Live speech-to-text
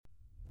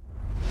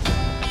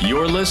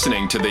You're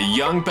listening to the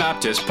Young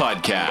Baptist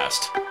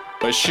Podcast,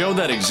 a show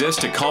that exists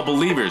to call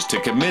believers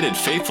to committed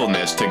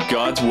faithfulness to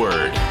God's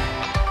Word,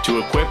 to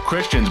equip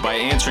Christians by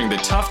answering the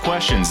tough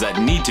questions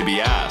that need to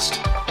be asked,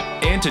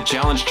 and to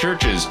challenge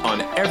churches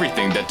on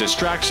everything that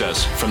distracts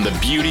us from the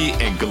beauty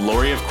and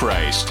glory of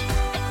Christ.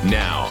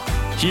 Now,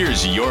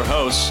 here's your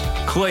hosts,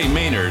 Clay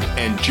Maynard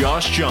and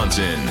Josh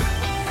Johnson.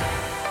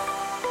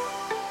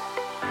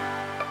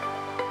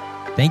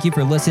 Thank you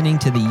for listening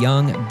to the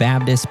Young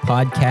Baptist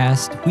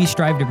Podcast. We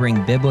strive to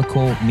bring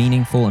biblical,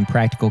 meaningful, and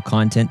practical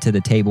content to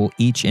the table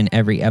each and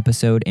every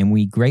episode, and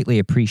we greatly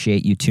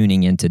appreciate you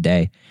tuning in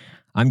today.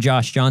 I'm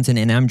Josh Johnson,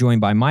 and I'm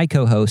joined by my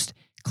co-host,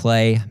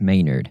 Clay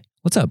Maynard.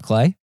 What's up,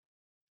 Clay?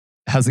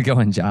 How's it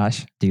going,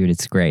 Josh? Dude,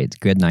 it's great. It's a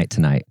good night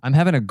tonight. I'm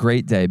having a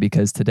great day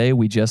because today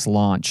we just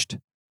launched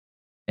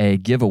a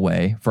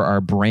giveaway for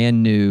our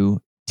brand new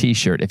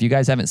t-shirt. If you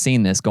guys haven't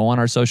seen this, go on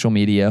our social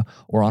media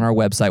or on our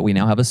website. We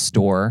now have a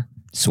store.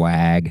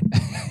 Swag.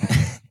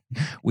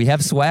 We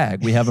have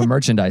swag. We have a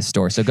merchandise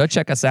store. So go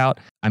check us out.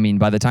 I mean,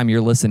 by the time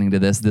you're listening to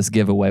this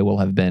giveaway will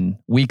have been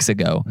weeks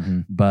ago,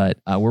 but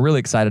we're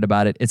really excited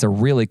about it. It's a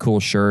really cool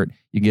shirt.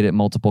 You get it in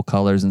multiple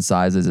colors and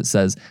sizes. It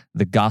says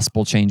the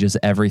gospel changes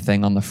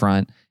everything on the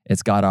front.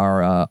 It's got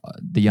our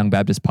the Young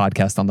Baptist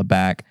Podcast on the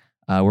back.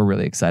 We're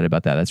really excited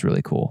about that. That's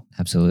really cool.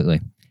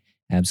 Absolutely.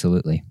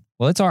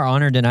 Well, it's our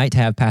honor tonight to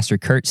have Pastor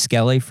Kurt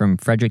Skelly from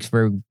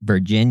Fredericksburg,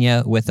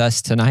 Virginia with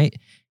us tonight.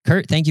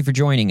 Kurt, thank you for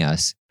joining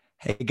us.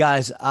 Hey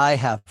guys, I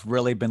have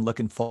really been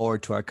looking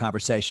forward to our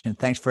conversation.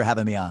 Thanks for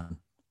having me on.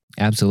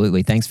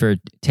 Absolutely. Thanks for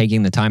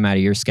taking the time out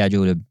of your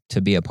schedule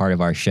to be a part of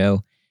our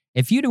show.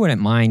 If you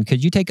wouldn't mind,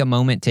 could you take a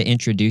moment to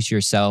introduce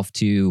yourself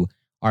to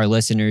our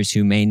listeners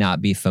who may not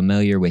be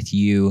familiar with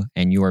you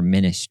and your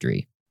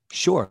ministry?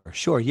 Sure.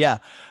 Yeah.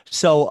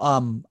 So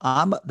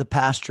I'm the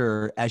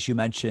pastor, as you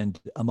mentioned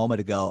a moment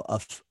ago,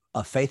 of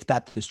a Faith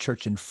Baptist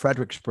Church in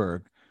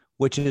Fredericksburg,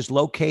 which is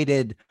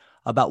located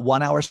about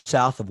 1 hour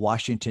south of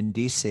Washington,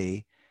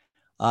 D.C.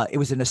 It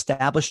was an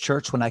established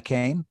church when I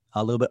came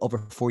a little bit over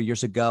 4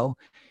 years ago.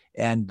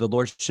 And the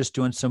Lord's just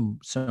doing some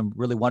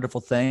really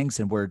wonderful things.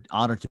 And we're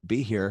honored to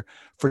be here.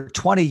 For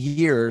 20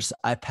 years,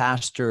 I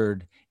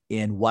pastored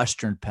in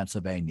Western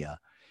Pennsylvania,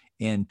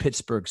 in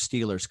Pittsburgh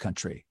Steelers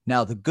country.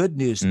 Now, the good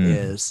news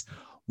is,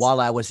 while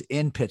I was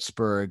in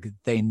Pittsburgh,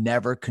 they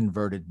never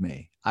converted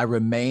me. I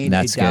remain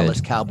a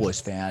Dallas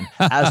Cowboys fan,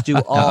 as do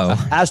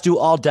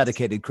all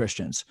dedicated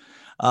Christians.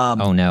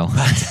 Oh no!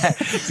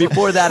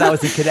 Before that, I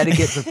was in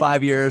Connecticut for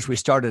 5 years. We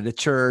started a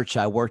church.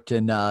 I worked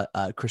in a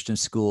Christian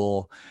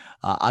school.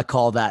 I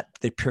call that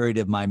the period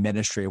of my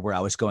ministry where I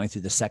was going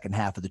through the second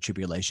half of the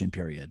tribulation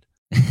period.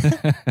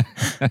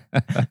 That's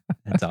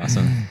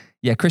awesome.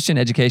 Yeah, Christian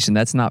education.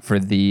 That's not for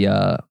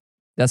the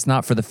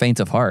faint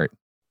of heart.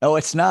 No,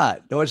 it's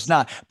not.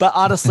 But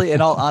honestly,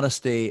 in all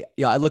honesty,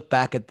 I look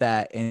back at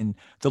that and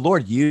the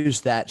Lord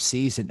used that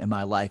season in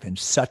my life in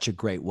such a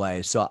great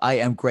way. So I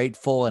am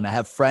grateful, and I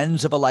have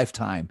friends of a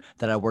lifetime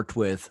that I worked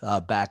with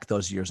back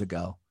those years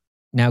ago.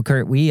 Now,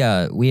 Kurt, we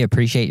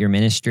appreciate your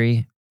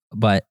ministry,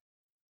 but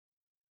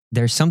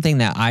there's something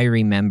that I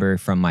remember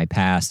from my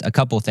past, a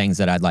couple things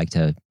that I'd like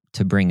to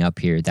bring up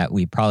here that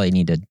we probably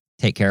need to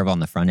take care of on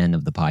the front end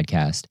of the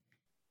podcast.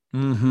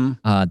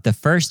 The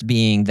first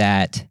being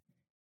that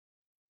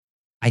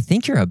I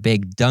think you're a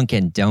big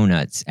Dunkin'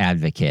 Donuts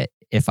advocate,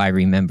 if I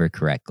remember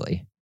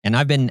correctly. And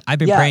I've been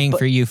praying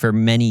for you for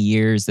many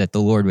years that the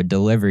Lord would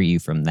deliver you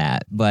from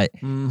that. But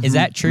is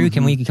that true?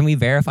 Can we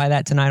verify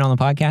that tonight on the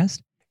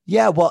podcast?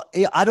 Yeah, well,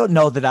 I don't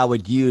know that I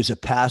would use a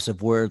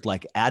passive word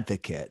like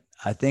advocate.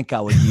 I think I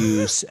would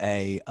use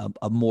a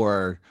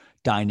more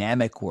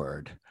dynamic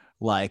word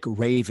like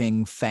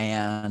raving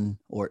fan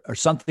or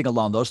something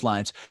along those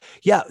lines.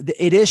 Yeah,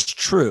 it is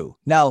true.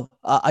 Now,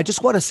 I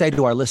just want to say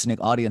to our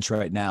listening audience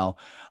right now,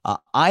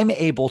 I'm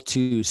able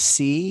to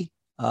see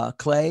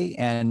Clay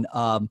and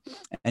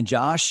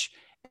Josh.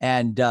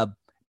 And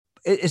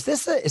is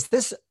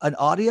this an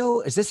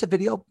audio? Is this a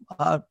video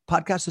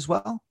podcast as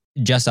well?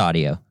 Just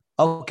audio.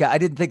 Okay, I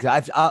didn't think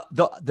that.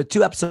 The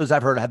two episodes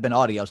I've heard have been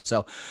audio.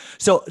 So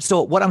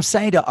what I'm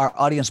saying to our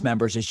audience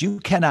members is,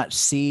 you cannot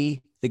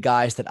see the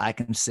guys that I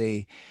can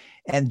see,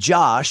 and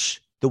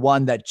Josh, the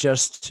one that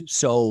just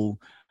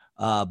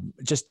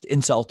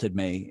insulted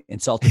my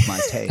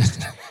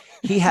taste.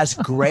 He has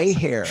gray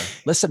hair.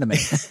 Listen to me.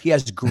 He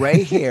has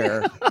gray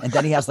hair, and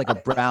then he has like a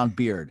brown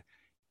beard.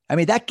 I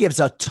mean, that gives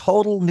a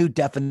total new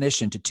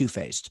definition to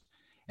two-faced.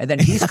 And then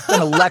he's going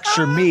to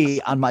lecture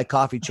me on my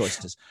coffee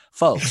choices.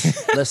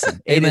 Folks,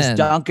 listen, it is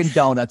Dunkin'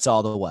 Donuts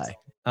all the way.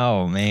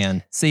 Oh,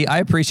 man. See, I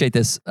appreciate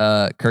this,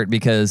 Kurt,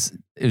 because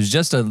it was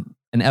just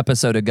an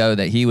episode ago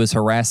that he was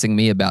harassing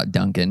me about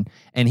Dunkin'.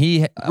 And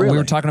Really? we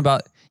were talking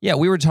about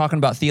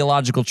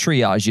theological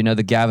triage,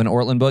 the Gavin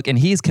Ortlund book. And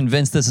he's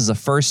convinced this is a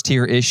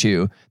first-tier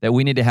issue that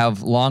we need to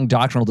have long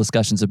doctrinal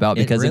discussions about,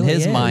 because in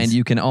his mind,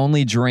 you can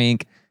only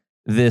drink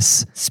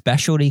this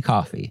specialty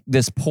coffee,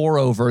 this pour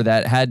over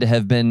that had to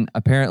have been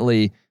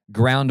apparently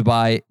ground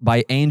by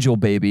angel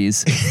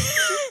babies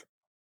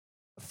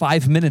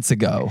 5 minutes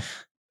ago.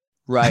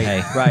 Right,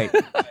 Hey. right.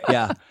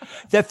 Yeah.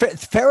 The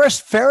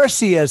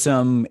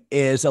Phariseeism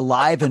is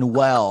alive and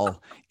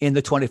well in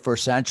the 21st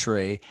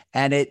century,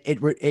 and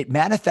it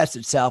manifests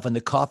itself in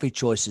the coffee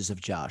choices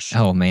of Josh.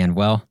 Oh man,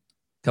 well,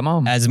 Come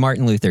on. as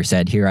Martin Luther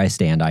said, "Here I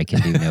stand, I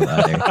can do no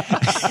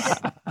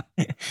other."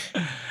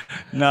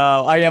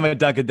 No, I am a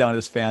Dunkin'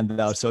 Donuts fan,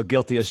 though, so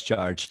guilty as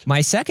charged.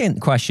 My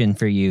second question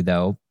for you,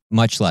 though,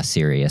 much less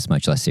serious.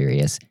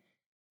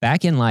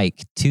 Back in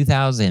like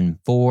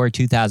 2004,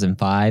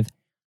 2005,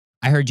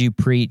 I heard you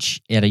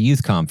preach at a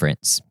youth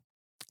conference,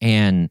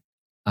 and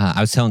I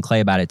was telling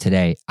Clay about it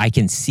today. I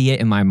can see it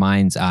in my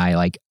mind's eye.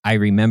 Like, I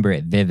remember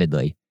it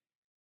vividly.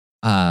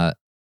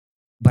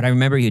 But I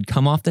remember you'd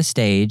come off the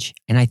stage,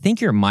 and I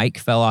think your mic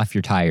fell off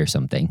your tie or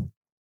something.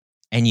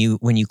 And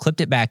when you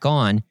clipped it back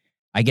on,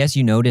 I guess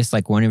you noticed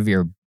like one of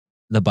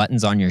the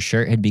buttons on your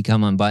shirt had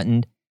become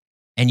unbuttoned,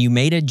 and you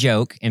made a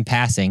joke in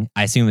passing.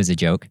 I assume it was a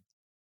joke.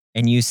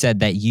 And you said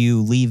that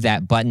you leave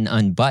that button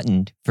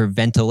unbuttoned for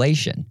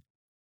ventilation.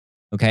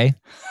 Okay.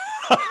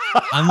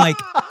 I'm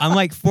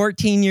like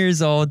 14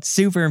 years old,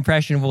 super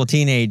impressionable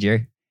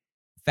teenager.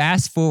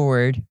 Fast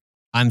forward,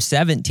 I'm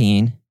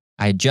 17.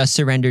 I had just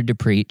surrendered to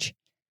preach.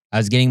 I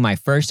was getting my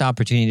first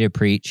opportunity to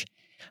preach,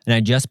 and I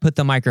just put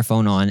the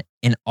microphone on,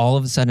 and all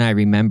of a sudden I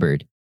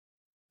remembered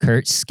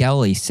Kurt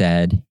Skelly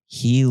said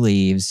he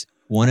leaves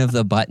one of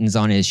the buttons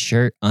on his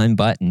shirt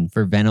unbuttoned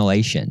for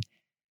ventilation.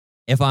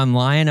 If I'm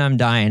lying, I'm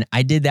dying.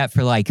 I did that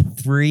for like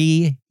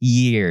 3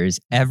 years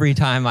every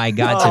time I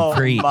got to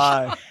preach.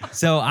 My.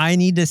 So I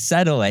need to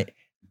settle it.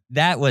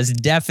 That was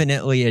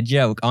definitely a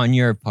joke on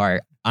your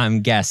part,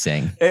 I'm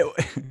guessing.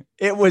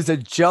 It was a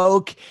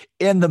joke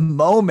in the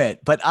moment,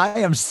 but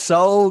I am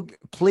so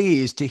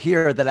pleased to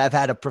hear that I've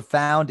had a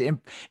profound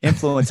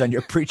influence on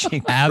your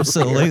preaching.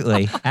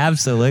 Absolutely.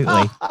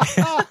 Absolutely.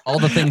 All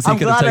the things he I'm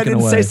could have glad I taken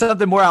didn't away. say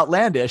something more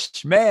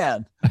outlandish,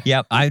 man.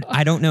 Yep.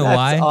 I don't know That's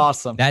why.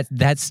 awesome.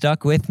 That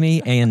stuck with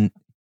me. And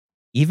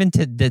even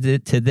to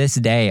this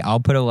day, I'll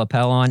put a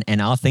lapel on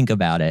and I'll think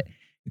about it.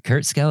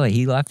 Kurt Skelly,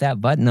 he left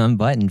that button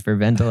unbuttoned for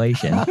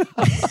ventilation.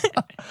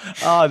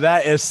 Oh,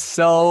 that is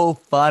so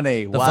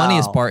funny. The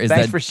funniest part is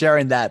Thanks that- for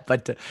sharing that.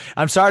 But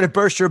I'm sorry to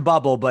burst your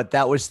bubble, but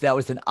that was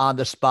an on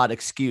the spot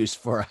excuse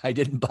for I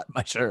didn't button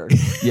my shirt.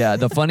 Yeah,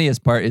 the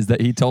funniest part is that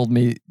he told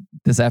me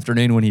this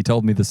afternoon when he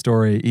told me the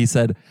story, he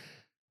said,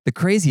 the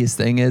craziest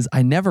thing is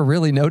I never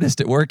really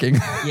noticed it working.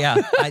 Yeah,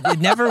 it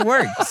never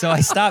worked, so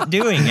I stopped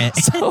doing it.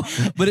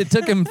 But it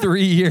took him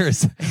 3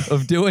 years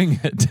of doing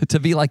it to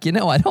be like,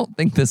 I don't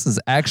think this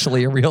is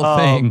actually a real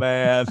thing. Oh,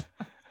 man.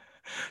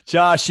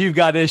 Josh, you've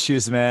got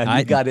issues, man.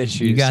 You've got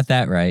issues. You got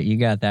that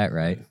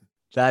right.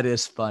 That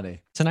is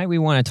funny. Tonight we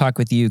want to talk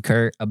with you,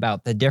 Kurt,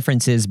 about the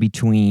differences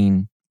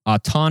between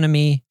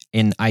autonomy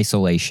and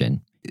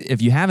isolation.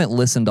 If you haven't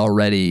listened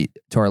already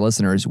to our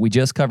listeners, we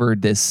just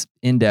covered this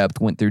in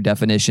depth, went through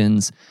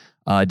definitions,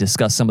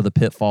 discussed some of the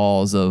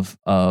pitfalls of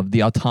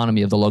the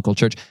autonomy of the local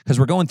church, because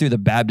we're going through the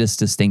Baptist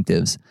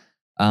distinctives.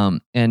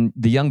 And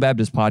the Young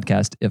Baptist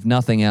podcast, if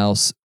nothing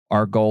else,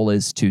 our goal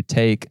is to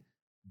take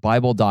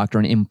Bible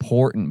doctrine,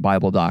 important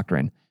Bible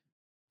doctrine,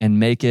 and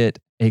make it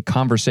a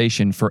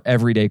conversation for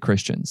everyday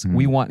Christians. Mm-hmm.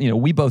 We want,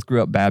 we both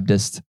grew up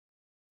Baptist.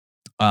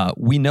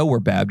 We know we're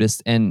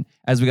Baptist. And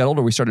as we got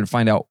older, we started to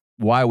find out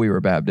why we were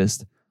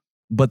Baptist,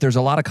 but there's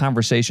a lot of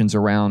conversations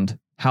around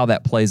how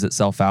that plays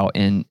itself out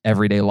in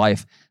everyday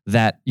life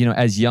that,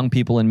 as young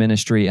people in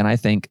ministry, and I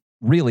think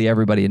really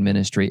everybody in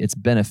ministry, it's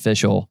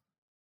beneficial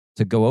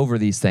to go over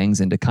these things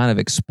and to kind of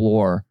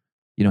explore,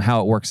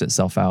 how it works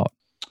itself out.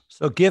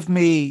 So give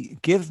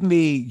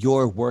me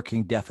your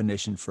working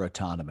definition for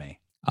autonomy.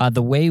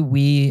 The way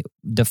we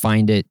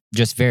defined it,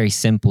 just very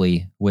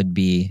simply, would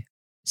be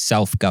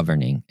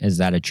self-governing, is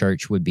that a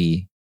church would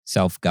be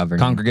self-governing.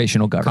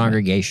 Congregational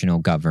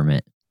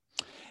government.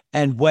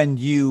 And when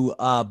you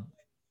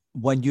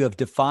have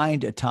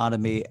defined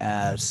autonomy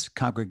as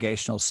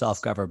congregational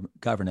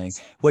self-governing,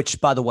 which,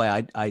 by the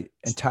way, I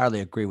entirely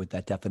agree with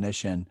that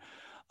definition,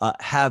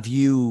 have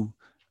you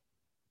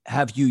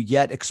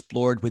yet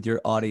explored with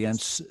your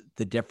audience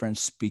the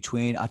difference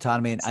between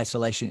autonomy and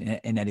isolation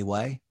in any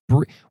way?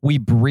 We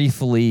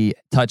briefly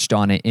touched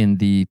on it in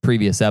the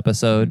previous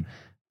episode.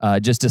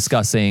 Just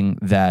discussing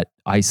that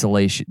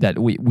isolation, that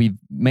we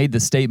made the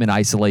statement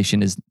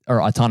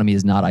autonomy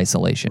is not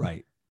isolation.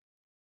 Right.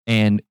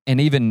 And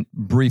even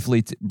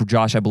briefly,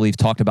 Josh, I believe,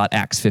 talked about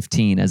Acts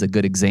 15 as a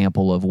good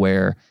example of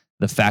where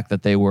the fact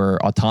that they were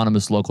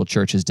autonomous local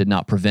churches did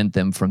not prevent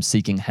them from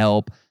seeking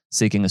help,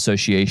 seeking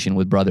association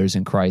with brothers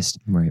in Christ,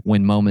 right,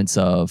 when moments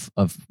of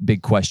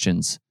big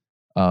questions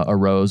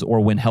arose or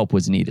when help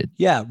was needed.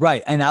 Yeah,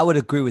 right. And I would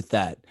agree with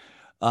that.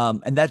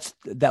 And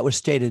that was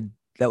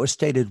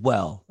stated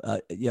well.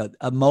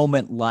 A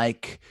moment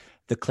like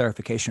the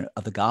clarification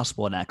of the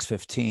gospel in Acts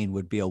 15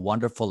 would be a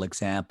wonderful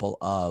example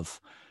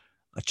of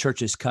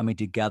churches coming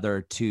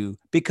together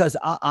because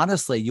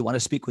honestly, you want to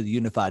speak with a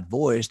unified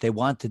voice. They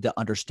wanted to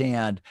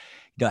understand,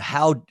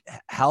 how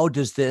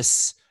does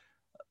this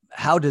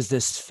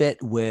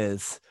fit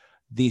with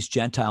these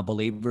Gentile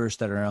believers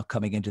that are now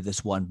coming into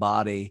this one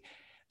body?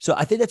 So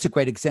I think that's a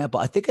great example.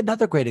 I think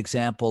another great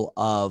example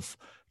of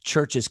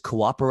churches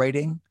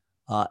cooperating,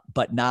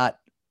 but not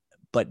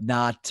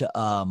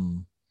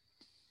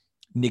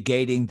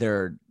negating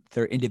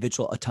their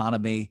individual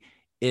autonomy,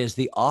 is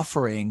the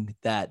offering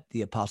that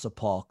the Apostle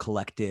Paul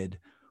collected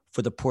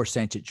for the poor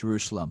saints at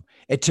Jerusalem.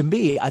 And to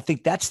me, I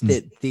think that's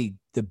the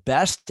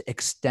best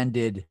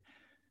extended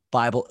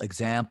Bible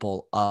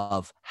example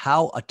of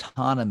how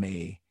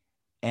autonomy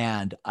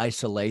and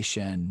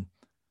isolation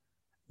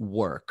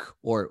work,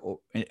 or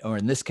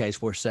in this case,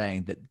 we're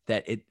saying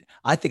that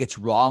I think it's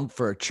wrong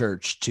for a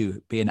church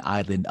to be an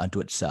island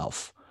unto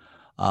itself.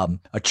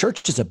 A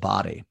church is a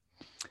body.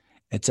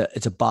 It's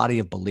a body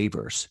of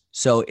believers.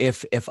 So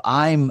if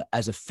I'm,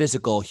 as a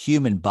physical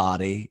human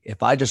body,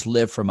 if I just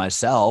live for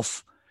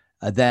myself,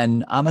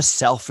 then I'm a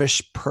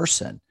selfish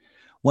person.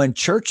 When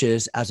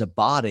churches as a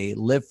body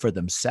live for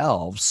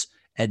themselves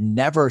and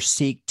never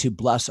seek to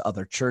bless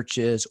other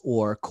churches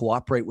or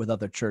cooperate with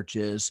other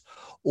churches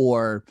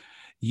or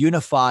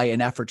unify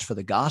in efforts for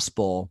the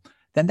gospel,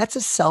 then that's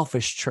a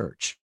selfish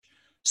church.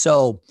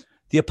 So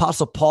the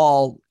Apostle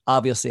Paul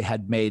obviously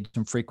had made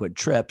some frequent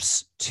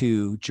trips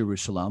to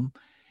Jerusalem.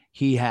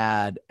 He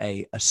had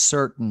a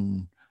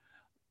certain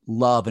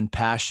love and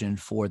passion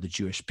for the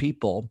Jewish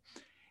people.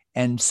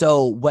 And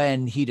so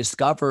when he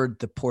discovered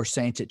the poor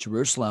saints at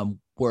Jerusalem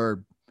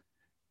were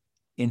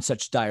in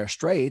such dire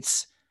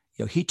straits,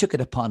 he took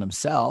it upon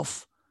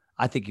himself.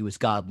 I think he was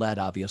God-led,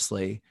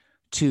 obviously,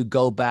 to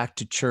go back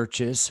to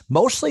churches,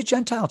 mostly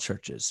Gentile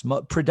churches,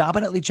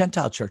 predominantly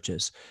Gentile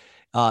churches,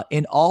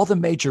 in all the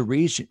major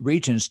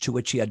regions to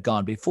which he had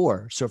gone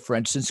before. So, for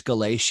instance,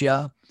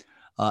 Galatia,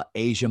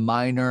 Asia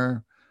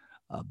Minor,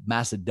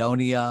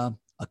 Macedonia,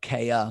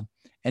 Achaia,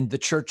 and the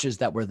churches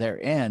that were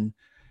therein.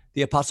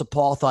 The Apostle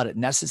Paul thought it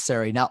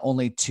necessary not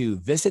only to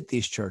visit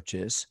these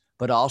churches,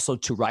 but also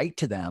to write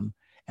to them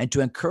and to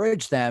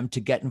encourage them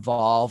to get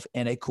involved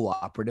in a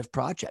cooperative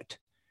project.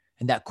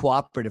 And that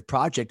cooperative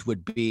project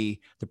would be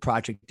the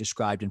project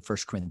described in 1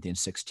 Corinthians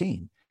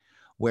 16,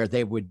 where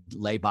they would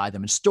lay by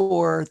them in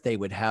store. They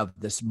would have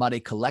this money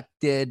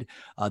collected.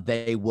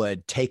 They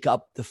would take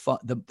up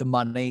the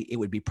money. It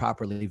would be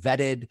properly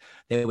vetted.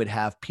 They would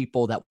have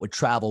people that would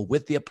travel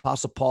with the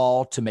Apostle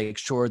Paul to make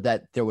sure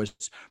that there was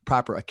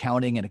proper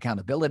accounting and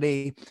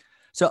accountability.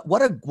 So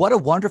what a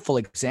wonderful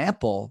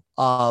example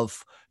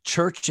of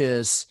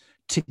churches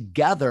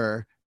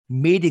together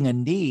meeting a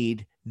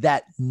need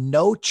that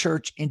no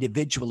church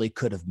individually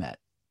could have met.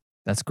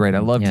 That's great. I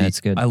loved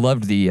that's good. I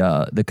loved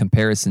the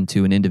comparison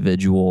to an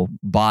individual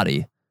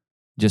body.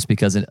 Just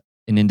because an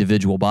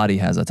individual body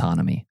has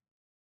autonomy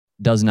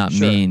does not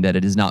mean that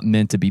it is not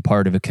meant to be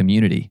part of a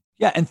community.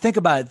 Yeah, and think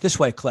about it this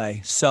way,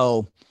 Clay.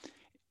 So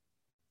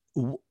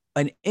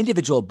an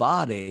individual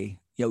body,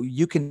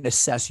 you can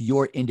assess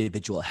your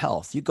individual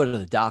health. You go to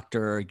the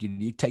doctor,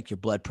 you take your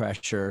blood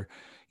pressure.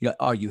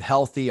 Are you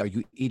healthy? Are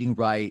you eating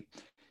right?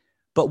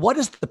 But what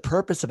is the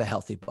purpose of a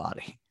healthy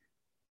body?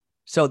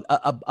 So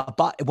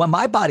when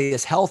my body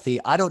is healthy,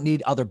 I don't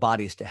need other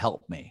bodies to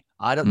help me.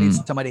 I don't need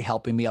somebody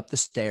helping me up the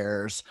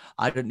stairs.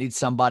 I don't need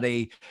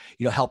somebody,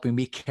 helping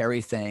me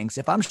carry things.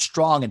 If I'm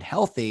strong and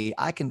healthy,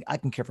 I can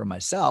care for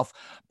myself.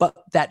 But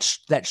that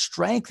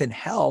strength and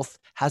health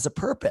has a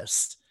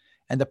purpose.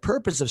 And the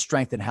purpose of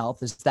strength and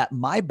health is that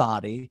my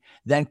body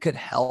then could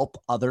help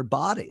other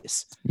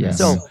bodies. Yes.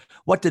 So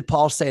what did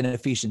Paul say in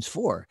Ephesians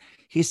 4?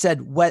 He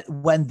said,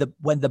 when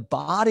the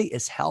body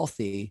is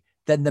healthy,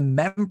 then the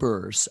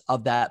members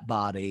of that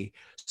body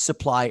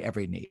supply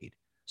every need.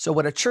 So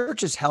when a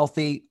church is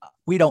healthy,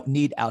 we don't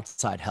need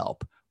outside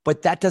help.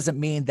 But that doesn't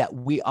mean that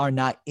we are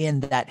not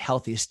in that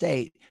healthy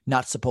state,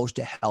 not supposed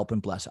to help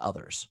and bless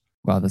others.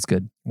 Wow, that's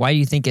good. Why do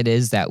you think it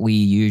is that we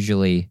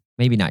usually,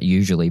 maybe not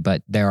usually,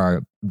 but there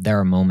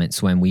are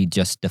moments when we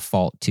just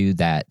default to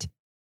that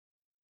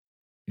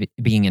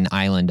being an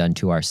island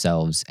unto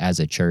ourselves as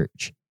a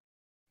church,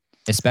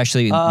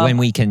 especially when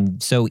we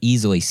can so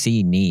easily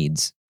see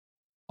needs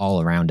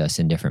all around us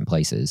in different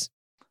places?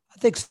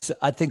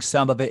 I think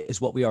some of it is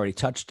what we already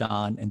touched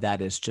on, and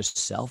that is just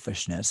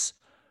selfishness.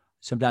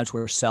 Sometimes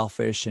we're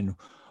selfish and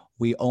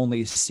we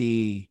only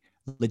see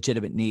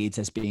legitimate needs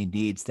as being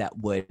needs that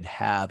would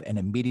have an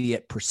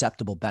immediate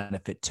perceptible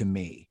benefit to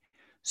me.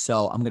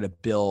 So I'm going to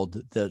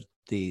build the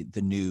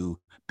new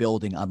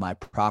building on my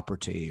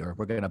property, or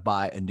we're going to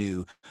buy a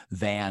new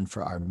van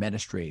for our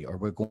ministry, or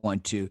we're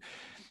going to,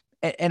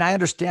 and I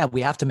understand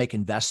we have to make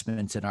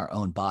investments in our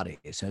own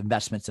bodies,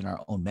 investments in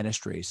our own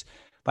ministries.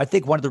 But I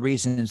think one of the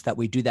reasons that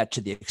we do that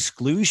to the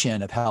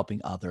exclusion of helping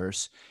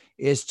others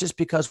is just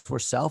because we're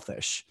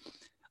selfish.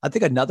 I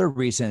think another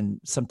reason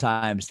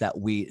sometimes that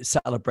we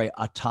celebrate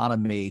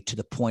autonomy to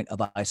the point of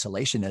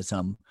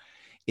isolationism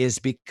is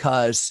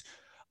because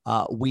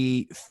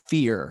we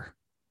fear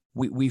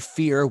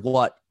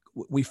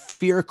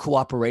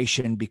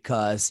cooperation,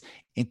 because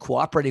in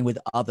cooperating with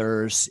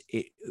others,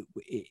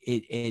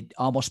 it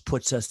almost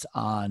puts us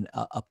on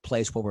a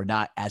place where we're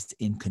not as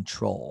in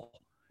control.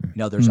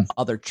 There's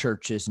other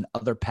churches and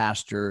other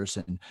pastors,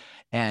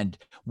 and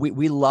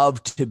we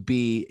love to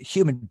be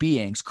human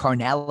beings.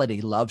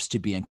 Carnality loves to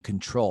be in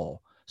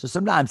control. So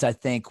sometimes I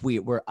think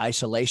we're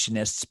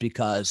isolationists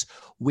because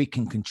we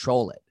can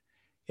control it.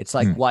 It's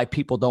like why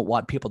people don't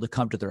want people to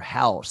come to their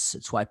house.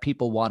 It's why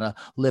people want to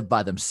live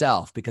by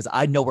themselves, because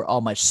I know where all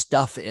my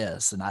stuff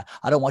is and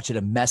I don't want you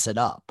to mess it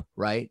up,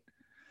 right?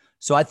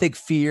 So I think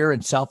fear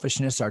and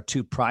selfishness are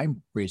two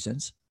prime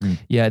reasons.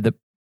 Yeah,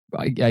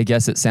 I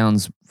guess it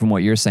sounds, from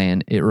what you're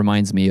saying, it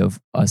reminds me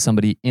of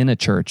somebody in a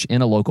church,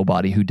 in a local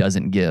body who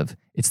doesn't give.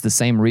 It's the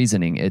same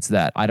reasoning. It's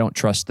that I don't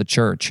trust the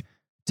church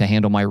to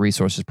handle my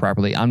resources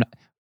properly.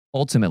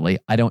 Ultimately,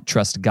 I don't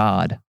trust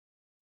God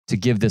to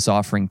give this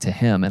offering to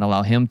him and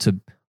allow him to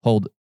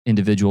hold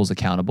individuals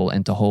accountable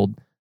and to hold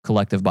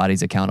collective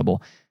bodies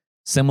accountable.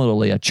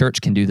 Similarly, a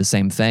church can do the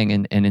same thing.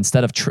 And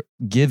instead of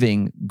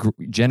giving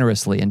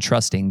generously and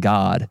trusting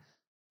God,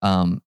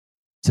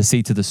 to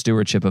see to the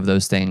stewardship of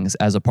those things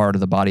as a part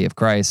of the body of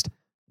Christ,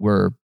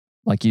 we're,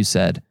 like you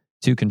said,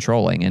 too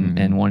controlling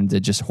and wanting to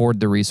just hoard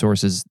the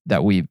resources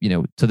that we,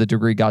 to the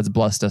degree God's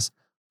blessed us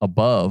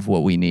above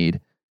what we need.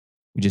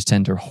 We just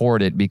tend to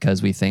hoard it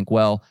because we think,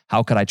 well,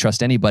 how could I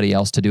trust anybody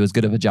else to do as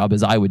good of a job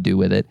as I would do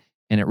with it?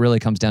 And it really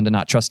comes down to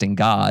not trusting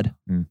God,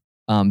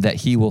 that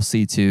he will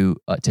see to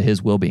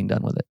his will being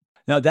done with it.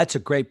 No, that's a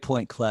great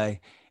point,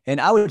 Clay. And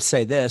I would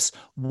say this,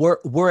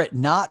 were it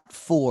not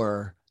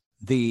for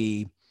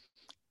the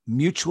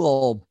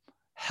mutual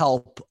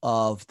help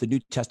of the New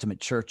Testament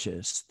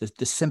churches,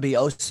 the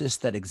symbiosis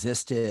that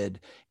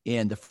existed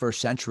in the first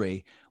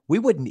century, we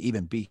wouldn't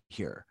even be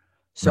here.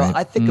 So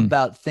I think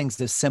about things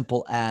as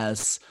simple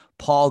as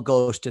Paul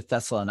goes to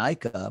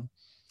Thessalonica,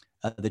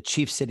 the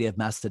chief city of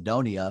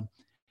Macedonia.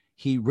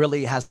 He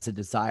really has the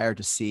desire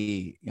to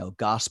see,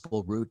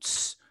 gospel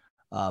roots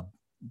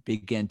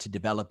begin to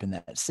develop in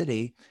that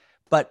city,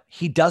 but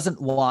he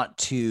doesn't want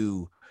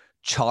to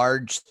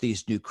charge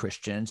these new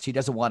Christians. He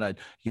doesn't want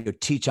to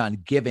teach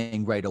on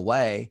giving right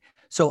away.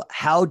 So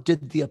how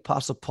did the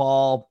Apostle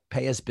Paul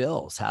pay his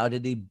bills? How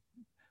did he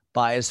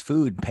buy his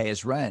food, pay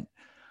his rent?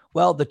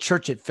 Well, the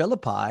church at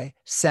Philippi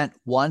sent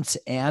once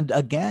and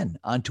again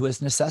unto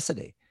his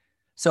necessity.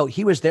 So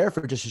he was there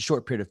for just a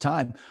short period of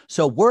time.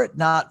 So were it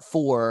not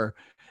for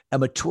a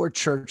mature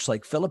church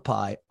like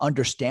Philippi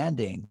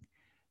understanding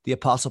the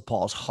Apostle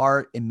Paul's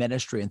heart and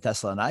ministry in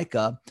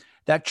Thessalonica,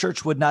 that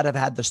church would not have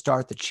had the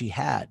start that she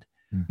had.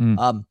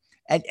 And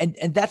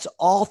that's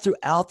all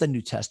throughout the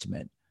New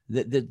Testament.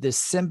 The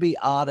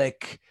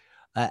symbiotic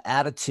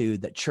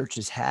attitude that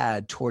churches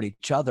had toward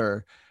each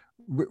other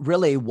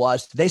really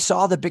was they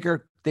saw the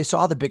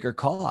bigger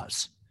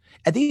cause.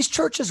 And these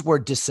churches were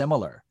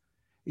dissimilar.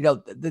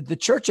 The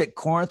church at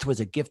Corinth was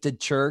a gifted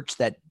church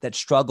that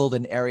struggled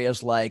in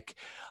areas like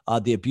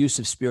the abuse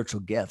of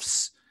spiritual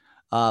gifts.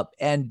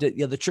 And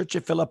the church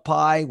at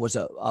Philippi was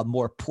a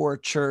more poor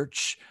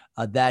church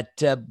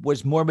that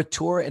was more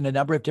mature in a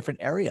number of different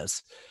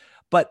areas.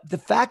 But the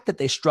fact that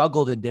they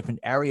struggled in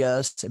different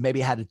areas and maybe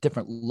had a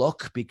different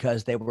look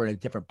because they were in a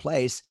different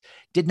place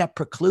did not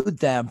preclude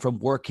them from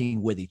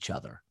working with each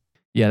other.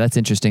 Yeah, that's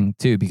interesting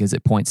too, because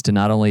it points to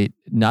not only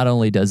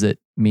does it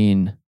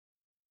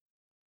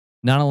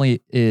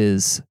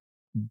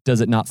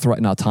not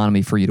threaten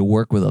autonomy for you to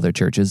work with other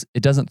churches,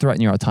 it doesn't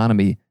threaten your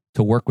autonomy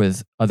to work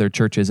with other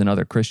churches and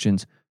other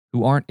Christians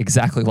who aren't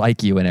exactly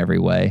like you in every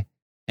way.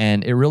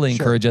 And it really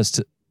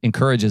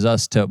encourages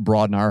us to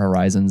broaden our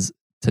horizons,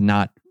 to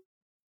not,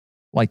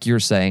 like you're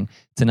saying,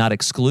 to not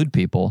exclude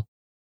people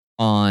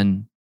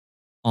on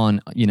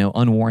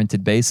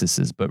unwarranted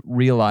bases, but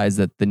realize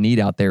that the need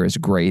out there is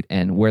great,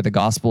 and where the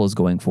gospel is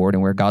going forward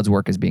and where God's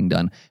work is being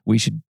done, we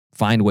should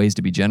find ways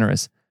to be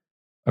generous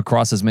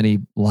across as many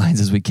lines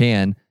as we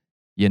can,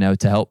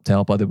 to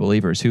help other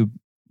believers who,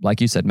 like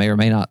you said, may or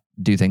may not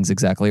do things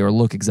exactly or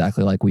look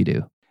exactly like we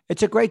do.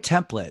 It's a great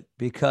template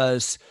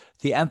because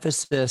the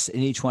emphasis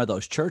in each one of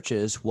those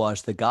churches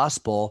was the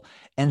gospel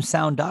and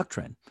sound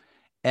doctrine.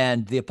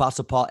 And the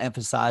Apostle Paul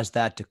emphasized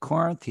that to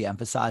Corinth. He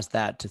emphasized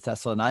that to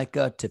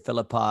Thessalonica, to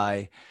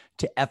Philippi,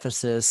 to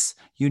Ephesus.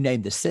 You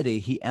name the city,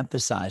 he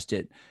emphasized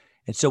it.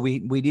 And so we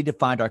need to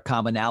find our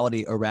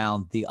commonality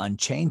around the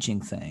unchanging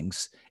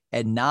things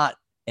and not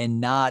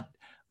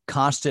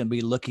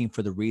constantly looking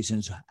for the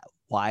reasons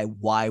why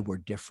we're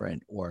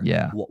different or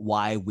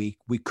why we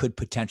could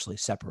potentially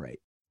separate.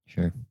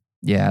 Sure.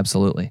 Yeah,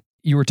 absolutely.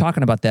 You were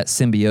talking about that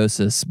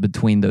symbiosis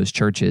between those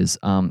churches,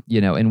 and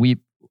we,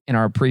 in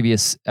our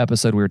previous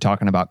episode, we were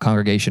talking about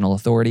congregational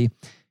authority.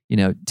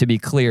 To be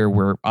clear,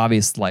 we're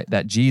obvious like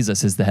that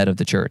Jesus is the head of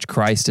the church.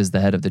 Christ is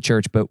the head of the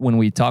church. But when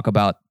we talk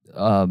about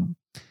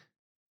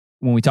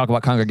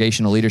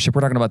congregational leadership,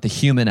 we're talking about the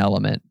human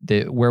element,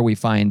 where we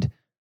find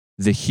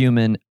the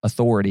human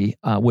authority,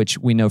 which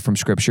we know from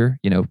Scripture.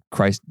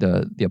 Christ,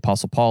 the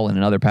Apostle Paul, and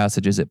in other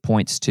passages, it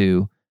points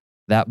to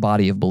that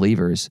body of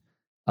believers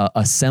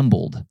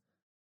assembled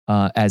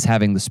as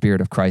having the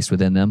Spirit of Christ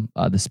within them,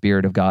 the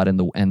Spirit of God and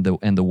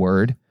the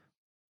Word.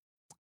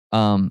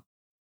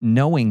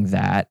 Knowing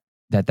that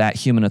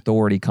human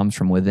authority comes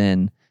from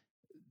within,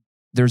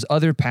 there's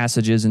other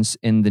passages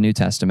in the New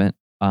Testament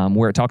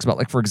where it talks about,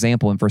 like, for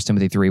example, in 1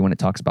 Timothy 3, when it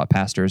talks about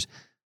pastors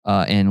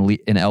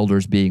and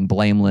elders being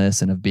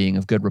blameless and of being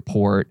of good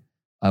report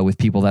with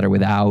people that are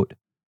without.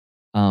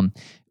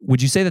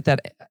 Would you say that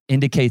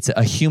indicates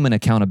a human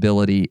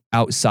accountability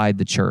outside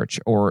the church,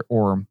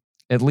 or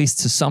at least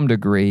to some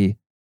degree,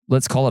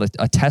 let's call it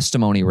a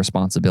testimony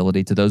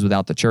responsibility to those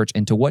without the church?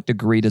 And to what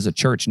degree does a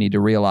church need to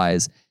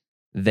realize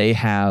they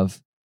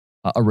have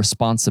a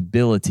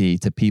responsibility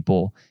to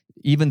people,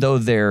 even though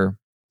their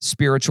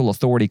spiritual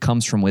authority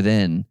comes from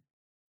within?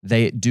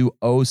 They do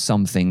owe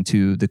something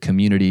to the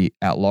community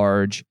at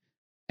large.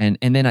 And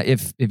then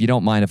if you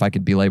don't mind, if I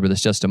could belabor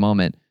this just a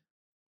moment,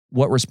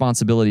 what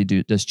responsibility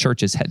does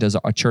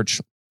a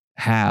church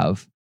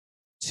have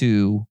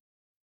to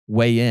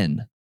weigh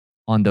in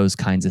on those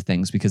kinds of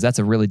things? Because that's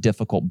a really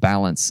difficult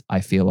balance,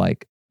 I feel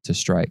like, to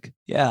strike.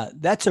 Yeah,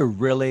 that's a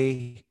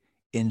really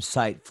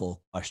insightful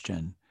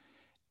question.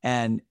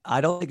 And I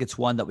don't think it's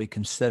one that we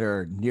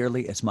consider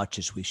nearly as much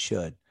as we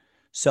should.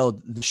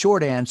 So the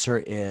short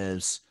answer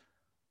is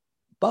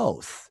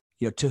both.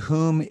 To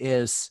whom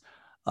is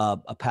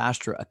a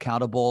pastor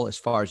accountable as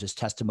far as his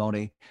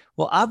testimony?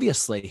 Well,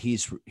 obviously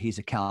he's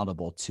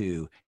accountable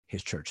to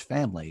his church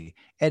family.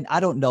 And I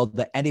don't know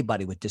that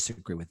anybody would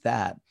disagree with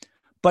that,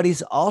 but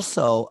he's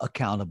also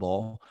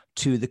accountable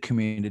to the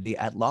community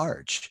at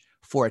large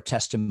for a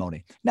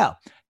testimony. Now,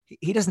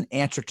 he doesn't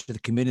answer to the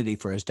community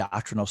for his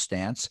doctrinal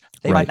stance.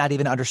 They might not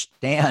even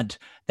understand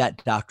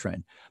that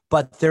doctrine,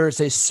 but there's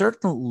a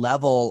certain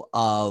level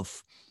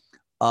of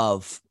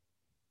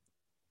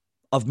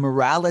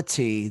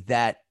morality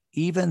that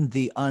even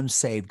the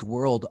unsaved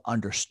world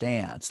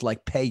understands,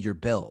 like pay your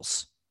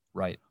bills.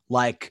 Right.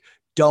 Like,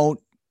 don't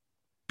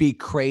be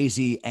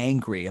crazy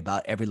angry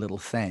about every little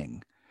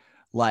thing.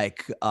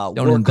 Like, don't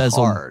work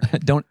embezzle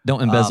hard. don't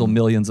embezzle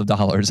millions of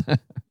dollars.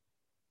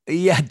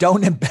 Yeah,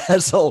 don't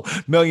embezzle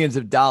millions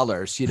of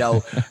dollars.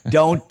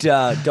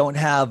 Don't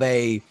have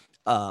a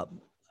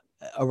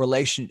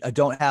relation.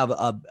 Don't have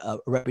a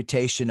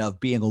reputation of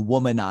being a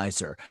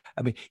womanizer.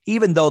 I mean,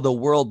 even though the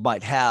world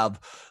might have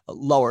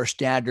lower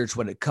standards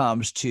when it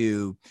comes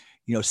to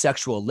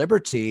sexual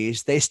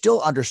liberties, they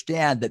still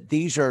understand that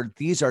these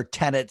are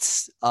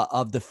tenets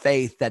of the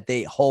faith that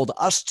they hold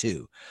us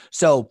to.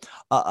 So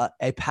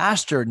a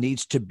pastor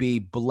needs to be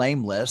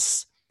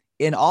blameless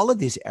in all of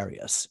these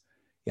areas.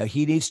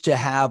 He needs to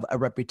have a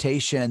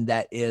reputation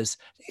that he's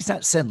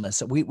not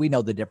sinless. We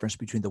know the difference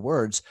between the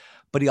words,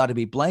 but he ought to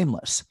be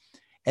blameless.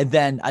 And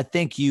then I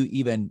think you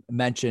even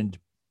mentioned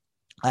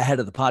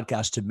ahead of the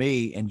podcast to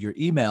me in your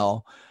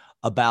email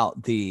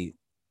about the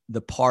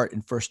part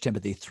in 1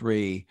 Timothy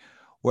 3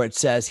 where it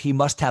says he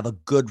must have a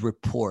good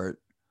report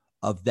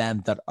of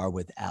them that are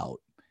without.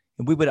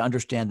 And we would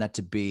understand that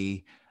to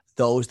be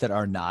those that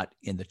are not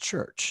in the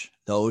church,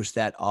 those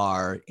that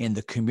are in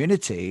the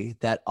community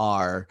that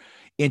are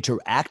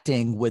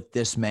interacting with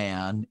this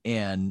man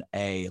in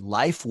a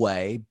life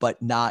way,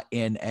 but not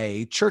in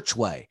a church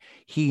way.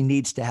 He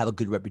needs to have a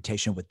good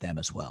reputation with them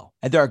as well.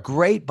 And there are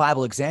great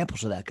Bible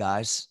examples of that,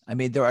 guys. I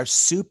mean, there are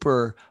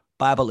super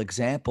Bible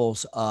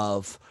examples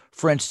of,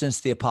 for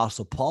instance, the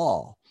Apostle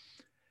Paul.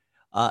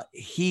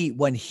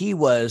 When he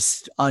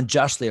was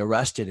unjustly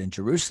arrested in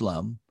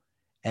Jerusalem,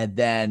 and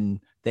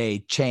then they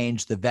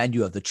changed the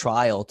venue of the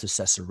trial to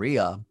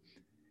Caesarea,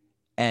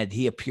 and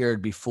he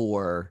appeared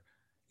before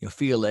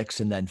Felix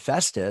and then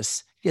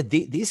Festus.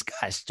 These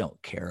guys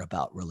don't care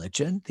about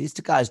religion. These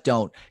guys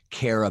don't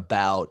care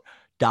about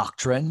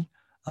doctrine.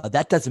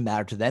 That doesn't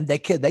matter to them. They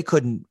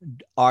couldn't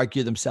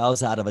argue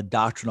themselves out of a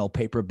doctrinal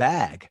paper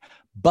bag,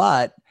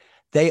 but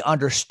they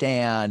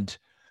understand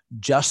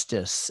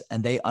justice,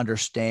 and they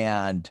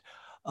understand,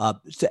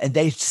 and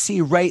they see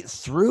right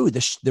through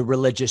the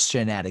religious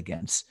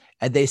shenanigans,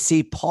 and they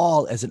see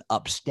Paul as an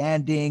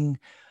upstanding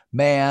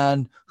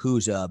man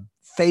who's a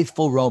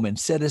faithful Roman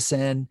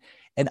citizen.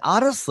 And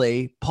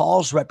honestly,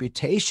 Paul's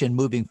reputation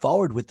moving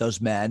forward with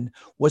those men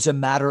was a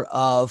matter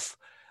of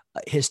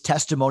his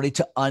testimony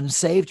to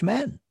unsaved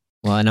men.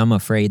 Well, and I'm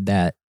afraid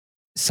that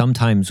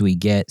sometimes we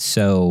get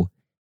so,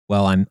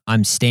 well,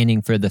 I'm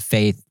standing for the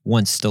faith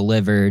once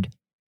delivered.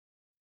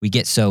 We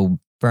get so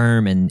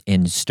firm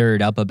and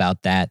stirred up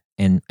about that,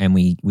 and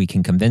we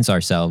can convince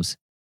ourselves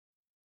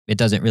it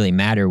doesn't really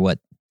matter what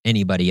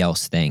anybody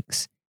else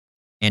thinks.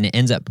 And it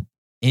ends up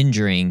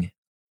injuring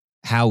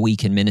how we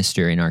can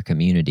minister in our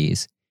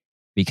communities,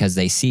 because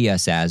they see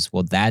us as,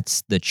 well,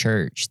 that's the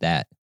church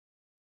that,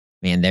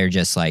 man, they're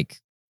just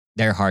like,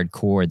 they're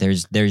hardcore.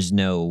 There's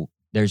no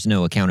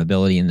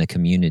accountability in the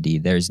community.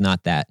 There's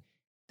not that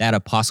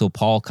Apostle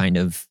Paul kind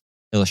of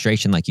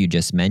illustration like you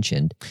just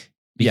mentioned.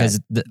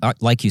 Because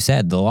like you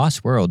said, the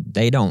lost world,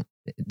 they don't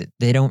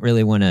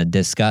really want to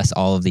discuss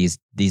all of these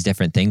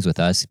different things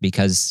with us,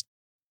 because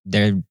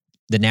the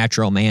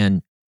natural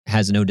man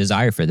has no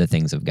desire for the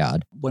things of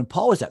God. When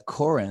Paul was at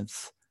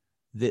Corinth,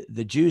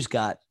 the Jews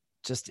got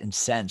just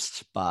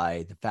incensed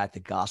by the fact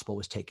that gospel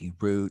was taking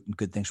root and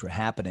good things were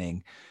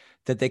happening.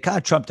 that they kind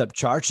of trumped up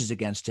charges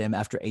against him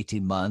after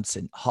 18 months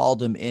and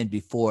hauled him in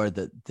before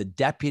the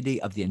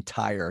deputy of the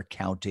entire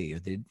county, or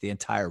the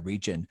entire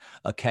region,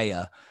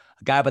 Achaia,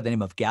 a guy by the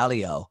name of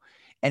Gallio.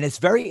 And it's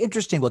very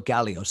interesting what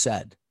Gallio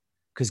said,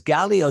 because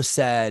Gallio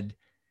said,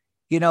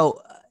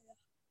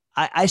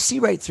 I see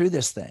right through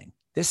this thing.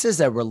 This is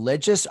a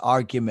religious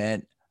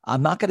argument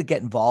I'm not going to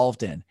get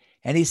involved in.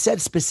 And he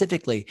said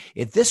specifically,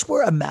 if this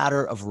were a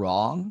matter of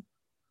wrong,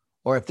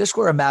 or if this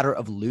were a matter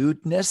of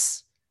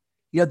lewdness,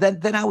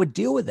 then I would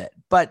deal with it.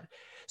 But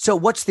so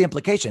what's the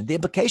implication? The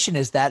implication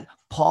is that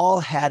Paul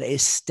had a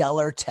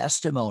stellar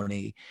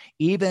testimony,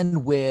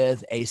 even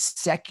with a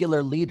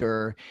secular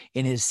leader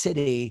in his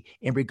city,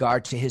 in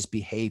regard to his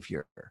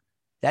behavior.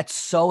 That's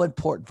so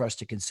important for us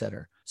to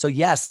consider. So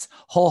yes,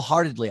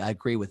 wholeheartedly, I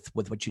agree with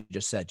what you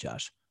just said,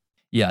 Josh.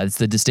 Yeah, it's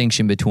the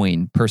distinction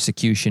between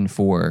persecution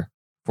for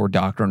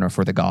doctrine or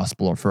for the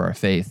gospel or for our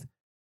faith,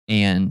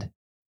 and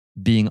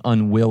being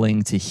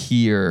unwilling to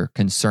hear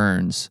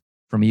concerns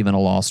from even a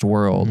lost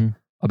world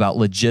about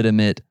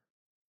legitimate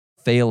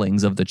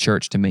failings of the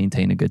church to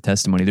maintain a good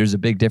testimony. There's a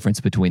big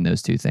difference between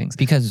those two things.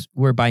 Because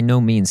we're by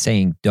no means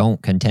saying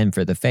don't contend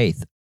for the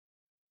faith.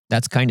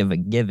 That's kind of a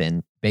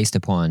given based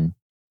upon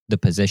the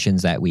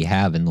positions that we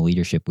have and the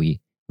leadership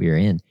we are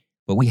in.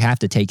 But we have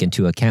to take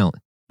into account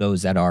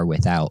those that are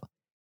without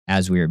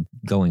as we're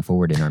going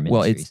forward in our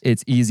ministries. Well,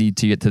 it's easy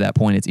to get to that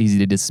point. It's easy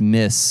to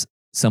dismiss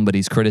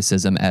somebody's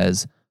criticism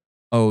as,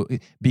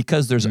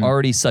 because there's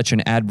already such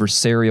an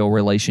adversarial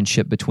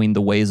relationship between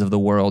the ways of the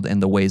world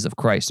and the ways of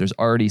Christ. There's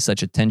already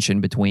such a tension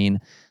between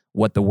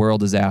what the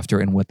world is after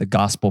and what the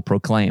gospel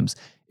proclaims.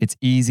 It's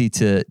easy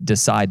to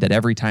decide that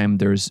every time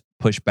there's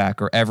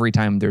pushback or every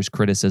time there's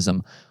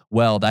criticism,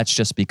 well, that's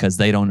just because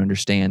they don't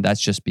understand.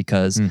 That's just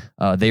because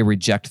they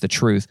reject the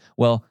truth.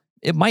 Well,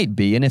 it might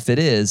be, and if it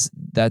is,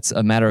 that's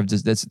a matter of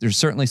there's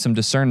certainly some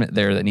discernment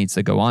there that needs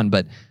to go on.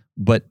 But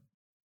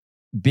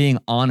being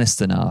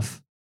honest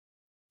enough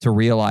to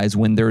realize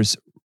when there's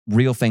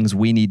real things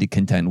we need to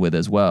contend with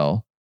as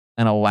well,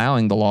 and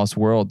allowing the lost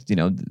world,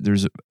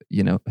 there's,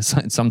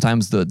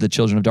 sometimes the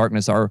children of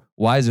darkness are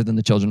wiser than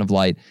the children of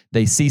light.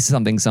 They see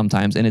something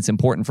sometimes, and it's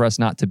important for us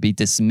not to be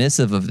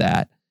dismissive of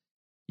that.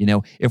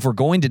 If we're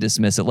going to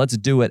dismiss it, let's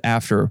do it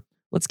after,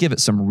 let's give it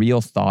some real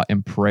thought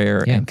and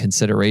prayer and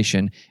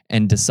consideration,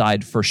 and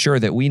decide for sure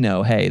that we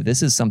know, hey,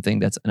 this is something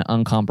that's an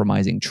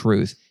uncompromising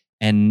truth,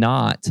 and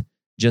not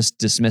just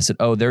dismiss it.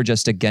 Oh, they're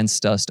just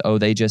against us. Oh,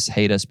 they just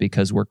hate us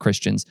because we're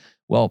Christians.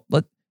 Well,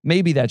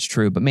 maybe that's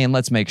true, but man,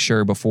 let's make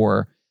sure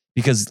before,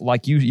 because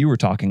like you were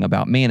talking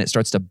about, man, it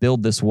starts to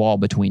build this wall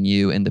between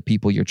you and the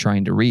people you're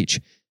trying to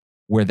reach,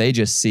 where they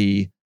just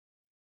see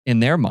in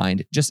their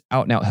mind just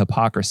out and out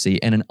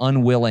hypocrisy and an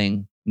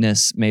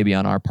unwillingness, maybe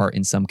on our part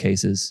in some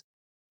cases,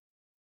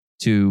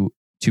 to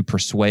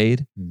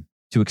persuade,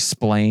 to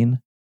explain,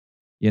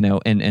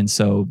 and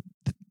so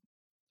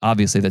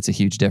obviously that's a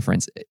huge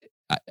difference.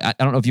 I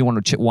don't know if you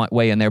want to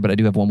weigh in there, but I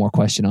do have one more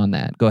question on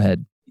that. Go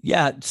ahead.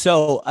 Yeah.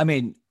 So,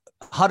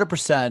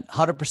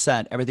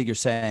 100%, everything you're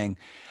saying.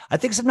 I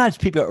think sometimes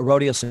people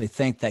erroneously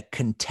think that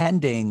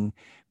contending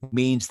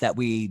means that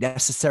we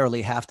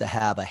necessarily have to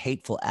have a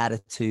hateful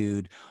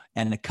attitude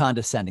and a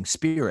condescending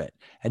spirit,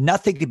 and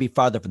nothing could be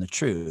farther from the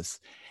truth.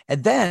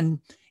 And then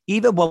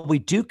even when we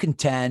do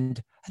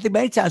contend, I think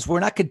many times we're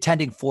not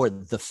contending for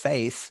the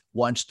faith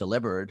once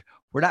delivered.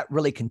 We're not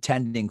really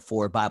contending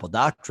for Bible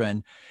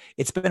doctrine.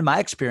 It's been my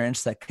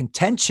experience that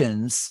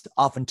contentions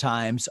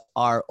oftentimes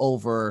are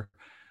over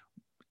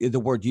the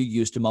word you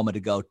used a moment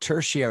ago,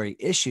 tertiary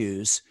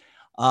issues,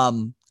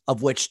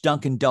 of which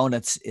Dunkin'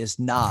 Donuts is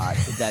not.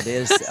 That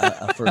is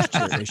a first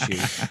tier issue,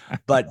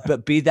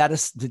 but be that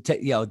as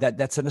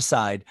that's an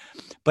aside.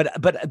 But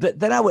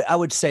then I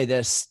would say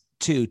this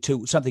too,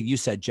 to something you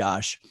said,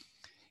 Josh,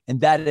 and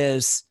that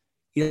is,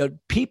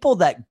 people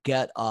that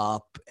get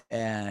up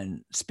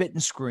and spit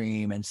and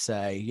scream and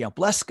say,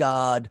 bless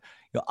God,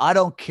 I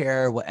don't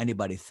care what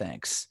anybody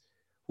thinks.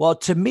 Well,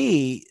 to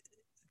me,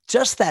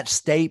 just that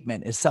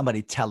statement is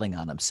somebody telling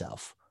on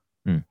himself.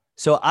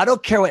 So I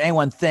don't care what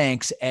anyone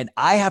thinks, and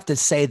I have to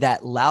say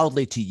that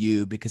loudly to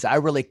you because I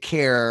really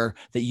care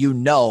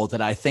that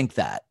that I think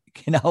that,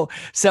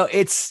 So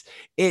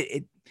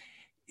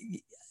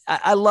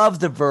I love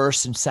the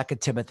verse in 2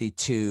 Timothy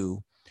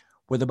 2,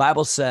 where the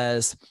Bible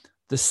says,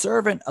 the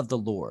servant of the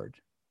Lord,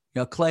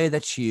 Clay,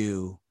 that's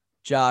you,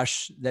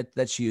 Josh,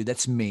 that's you,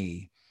 that's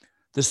me.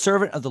 The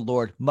servant of the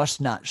Lord must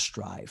not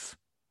strive.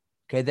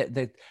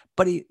 Okay.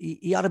 But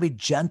he ought to be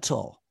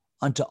gentle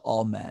unto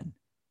all men,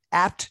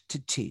 apt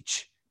to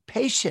teach,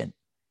 patient,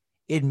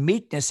 in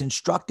meekness,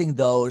 instructing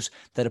those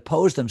that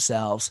oppose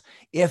themselves,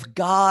 if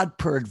God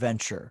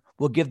peradventure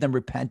will give them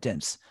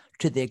repentance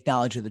to the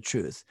knowledge of the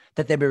truth,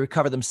 that they may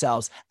recover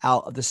themselves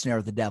out of the snare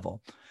of the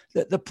devil.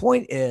 The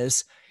point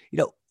is,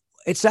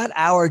 it's not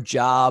our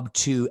job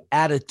to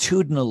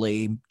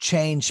attitudinally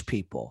change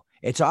people.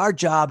 It's our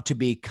job to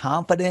be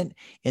confident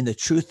in the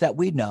truth that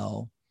we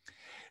know,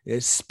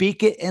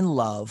 speak it in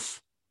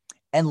love,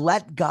 and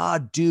let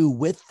God do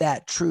with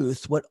that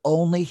truth what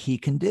only he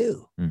can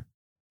do.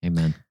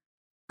 Amen.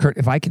 Kurt,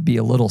 if I could be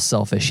a little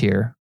selfish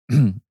here,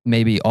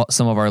 maybe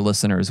some of our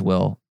listeners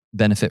will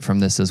benefit from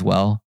this as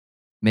well.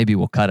 Maybe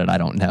we'll cut it. I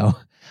don't know.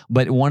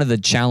 But one of the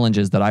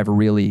challenges that I've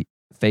really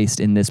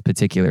faced in this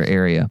particular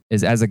area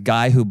is, as a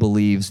guy who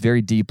believes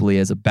very deeply,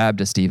 as a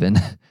Baptist even,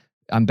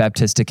 I'm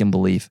Baptistic in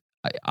belief.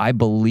 I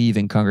believe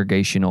in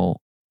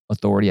congregational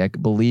authority. I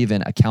believe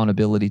in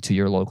accountability to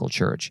your local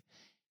church.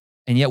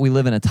 And yet we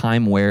live in a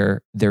time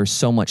where there's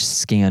so much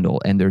scandal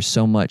and there's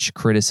so much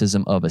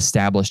criticism of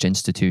established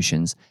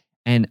institutions.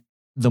 And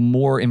the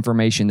more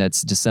information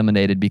that's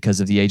disseminated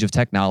because of the age of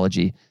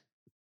technology,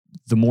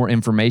 the more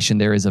information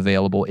there is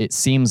available, it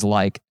seems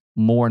like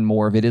more and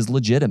more of it is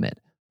legitimate.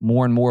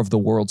 More and more of the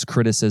world's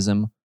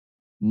criticism,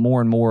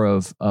 more and more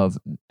of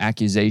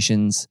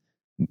accusations,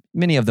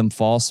 many of them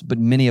false, but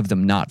many of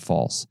them not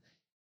false.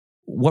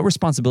 What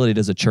responsibility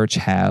does a church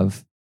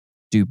have?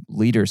 Do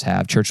leaders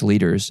have, church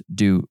leaders,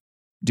 do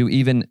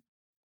even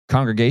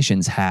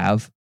congregations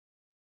have,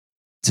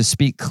 to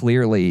speak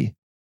clearly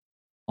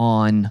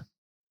on,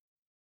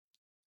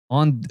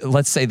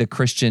 let's say,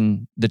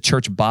 the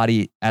church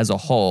body as a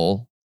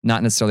whole,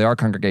 not necessarily our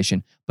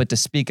congregation, but to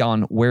speak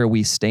on where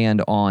we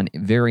stand on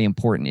very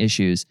important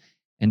issues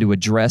and to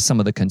address some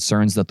of the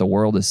concerns that the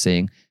world is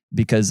seeing?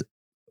 Because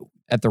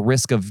at the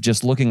risk of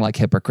just looking like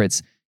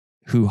hypocrites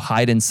who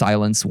hide in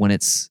silence when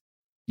it's,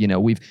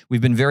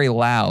 we've been very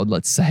loud,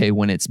 let's say,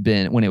 when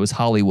it was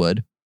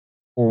Hollywood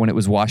or when it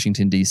was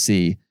Washington,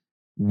 D.C.,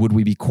 would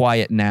we be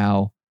quiet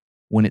now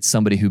when it's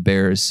somebody who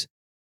bears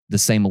the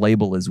same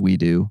label as we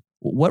do?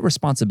 What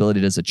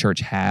responsibility does a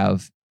church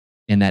have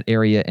in that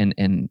area,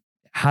 and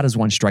how does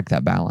one strike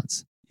that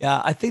balance?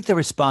 Yeah, I think the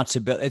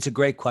responsibility, it's a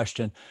great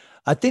question.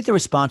 I think the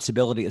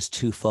responsibility is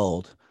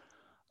twofold.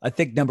 I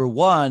think, number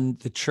one,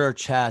 the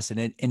church has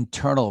an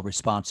internal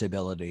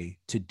responsibility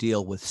to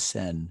deal with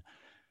sin.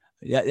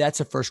 Yeah,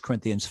 that's a 1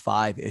 Corinthians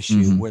 5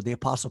 issue where the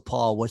Apostle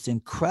Paul was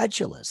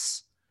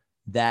incredulous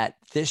that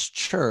this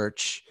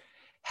church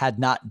had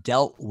not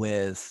dealt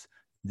with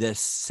this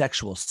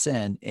sexual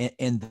sin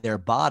in their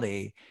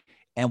body,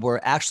 and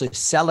were actually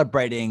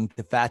celebrating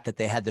the fact that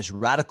they had this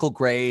radical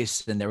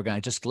grace and they were going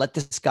to just let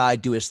this guy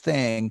do his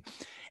thing.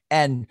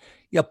 And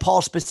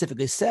Paul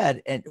specifically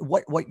said, and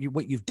what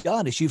you've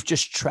done is you've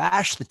just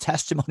trashed the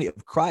testimony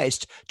of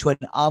Christ to an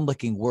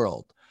onlooking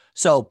world.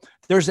 So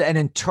there's an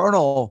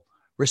internal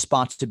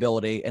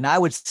responsibility. And I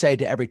would say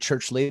to every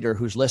church leader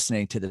who's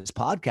listening to this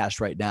podcast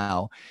right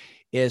now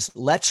is,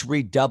 let's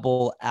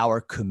redouble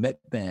our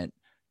commitment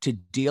to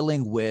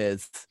dealing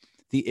with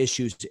the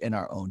issues in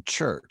our own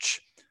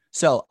church.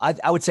 So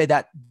I would say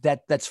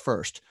that's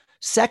first.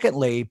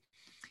 Secondly,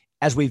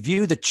 as we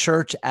view the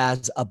church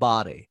as a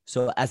body,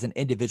 so as an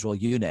individual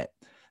unit,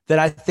 then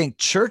I think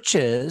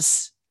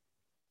churches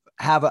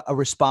have a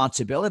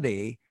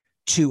responsibility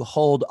to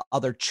hold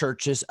other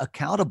churches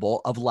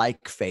accountable of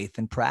like faith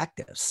and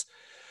practice.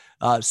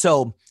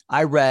 So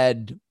I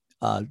read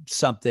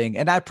something,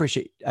 and I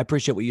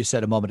appreciate what you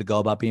said a moment ago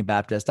about being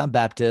Baptist. I'm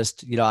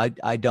Baptist.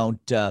 I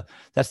don't.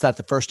 That's not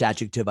the first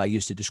adjective I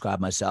use to describe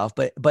myself,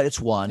 but it's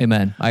one.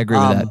 Amen. I agree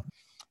with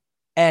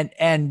that.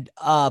 And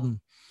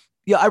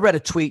I read a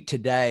tweet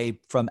today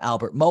from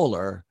Albert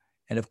Mohler,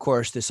 and of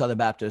course the Southern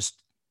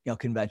Baptist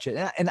convention.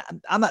 And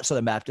I'm not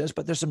Southern Baptist,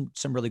 but there's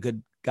some really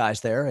good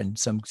guys there and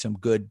some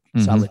good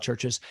solid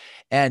churches.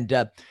 And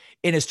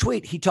in his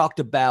tweet, he talked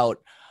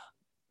about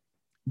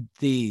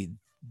the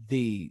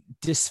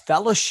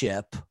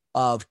disfellowship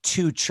of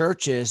two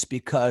churches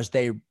because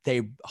they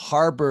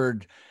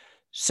harbored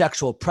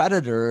sexual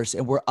predators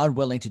and were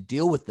unwilling to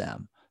deal with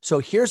them. So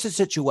here's a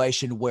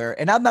situation where,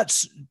 and I'm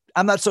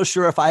not so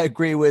sure if I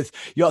agree with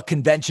your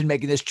convention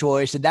making this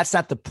choice, and that's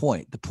not the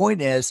point. The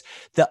point is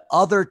the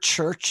other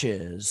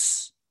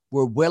churches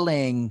were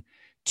willing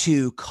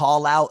to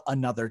call out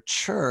another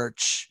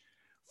church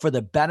for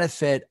the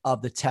benefit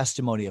of the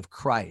testimony of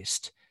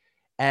Christ.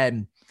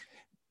 And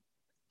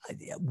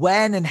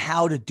when and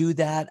how to do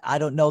that, I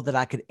don't know that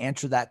I could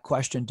answer that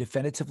question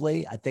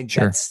definitively. I think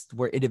that's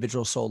where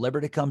individual soul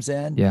liberty comes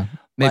in. Yeah,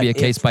 maybe a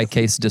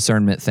case-by-case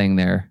discernment thing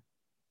there.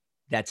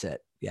 That's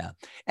it. Yeah.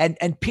 And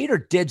Peter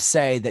did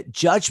say that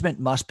judgment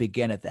must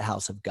begin at the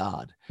house of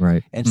God.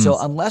 Right. And so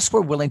unless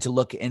we're willing to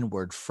look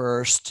inward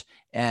first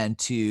and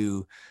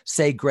to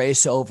say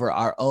grace over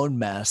our own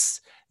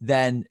mess,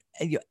 then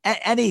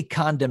any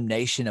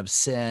condemnation of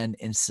sin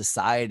in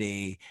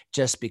society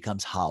just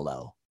becomes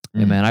hollow.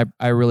 Yeah, man,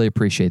 I really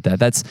appreciate that.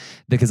 That's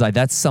because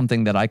that's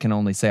something that I can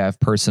only say I've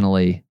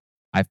personally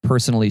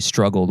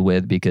struggled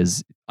with,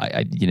 because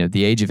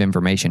the age of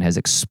information has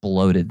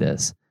exploded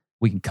this.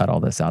 We can cut all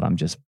this out. I'm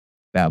just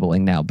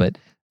babbling now, but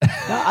no,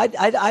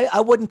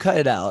 I wouldn't cut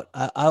it out.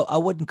 I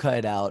wouldn't cut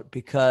it out,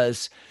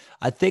 because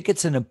I think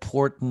it's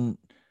important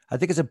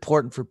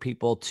for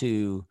people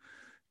to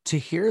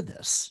hear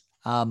this.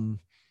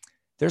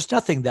 There's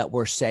nothing that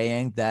we're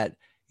saying that,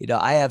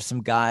 I have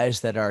some guys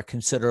that are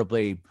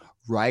considerably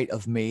right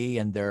of me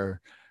and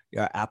their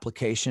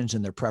applications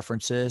and their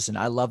preferences, and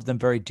I love them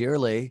very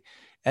dearly.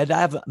 And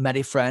I have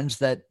many friends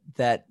that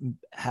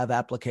have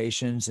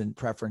applications and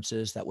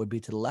preferences that would be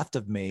to the left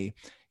of me.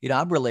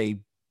 I'm really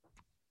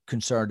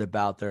concerned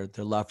about their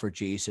love for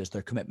Jesus,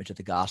 their commitment to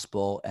the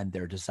gospel, and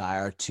their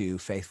desire to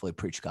faithfully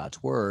preach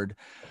God's word.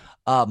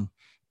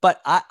 But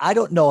I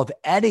don't know of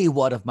any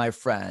one of my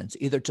friends,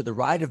 either to the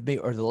right of me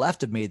or the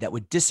left of me, that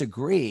would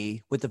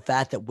disagree with the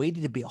fact that we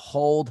need to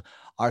hold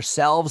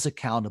ourselves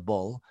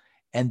accountable.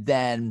 And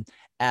then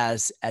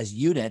as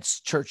units,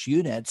 church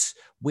units,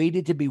 we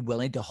need to be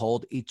willing to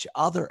hold each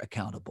other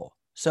accountable.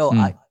 So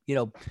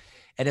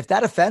and if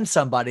that offends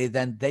somebody,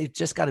 then they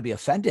just got to be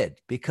offended,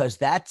 because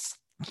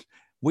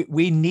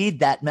we need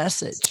that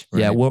message.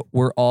 Right? Yeah,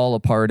 we're all a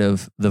part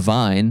of the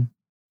vine.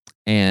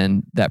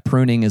 And that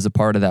pruning is a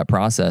part of that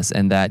process,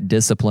 and that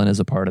discipline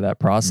is a part of that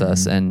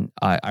process. Mm-hmm. And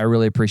I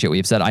really appreciate what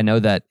you've said. I know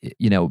that,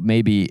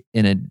 maybe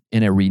in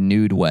a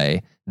renewed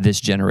way, this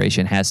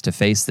generation has to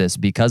face this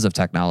because of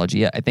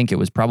technology. I think it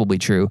was probably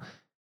true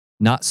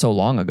not so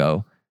long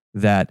ago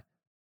that,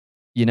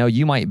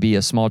 you might be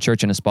a small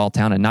church in a small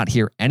town and not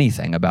hear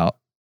anything about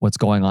what's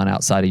going on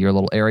outside of your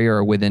little area,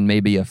 or within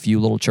maybe a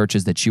few little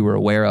churches that you were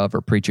aware of,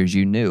 or preachers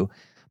you knew.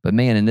 But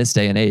man, in this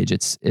day and age,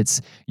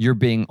 it's you're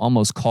being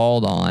almost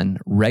called on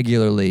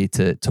regularly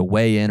to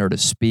weigh in, or to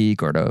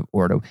speak, or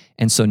to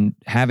and so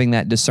having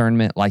that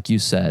discernment, like you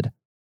said,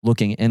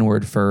 looking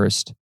inward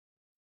first,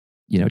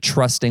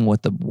 trusting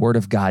what the Word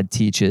of God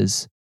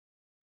teaches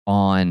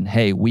on,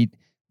 hey, 1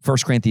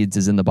 Corinthians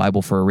is in the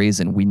Bible for a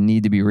reason. We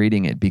need to be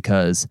reading it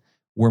because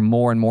we're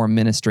more and more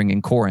ministering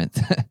in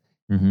Corinth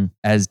mm-hmm.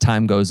 as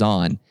time goes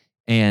on.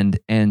 And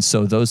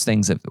so those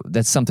things,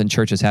 that's something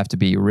churches have to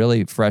be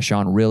really fresh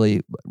on,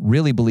 really,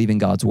 really believing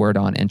God's word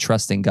on, and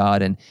trusting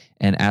God, and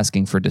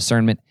asking for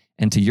discernment.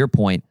 And to your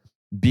point,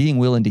 being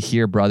willing to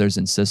hear brothers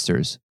and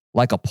sisters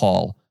like a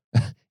Paul,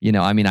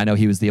 I know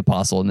he was the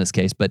apostle in this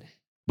case, but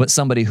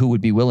somebody who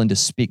would be willing to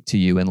speak to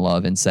you in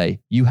love and say,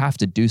 you have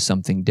to do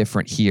something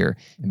different here.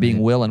 And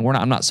being willing,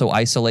 I'm not so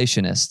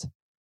isolationist,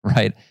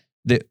 right?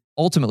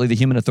 Ultimately the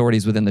human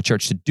authorities within the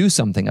church to do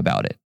something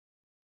about it,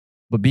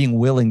 but being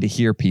willing to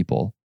hear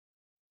people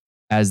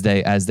as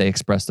they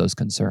express those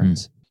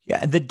concerns. Yeah,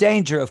 and the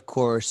danger, of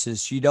course,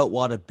 is you don't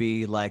want to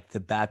be like the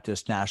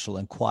Baptist National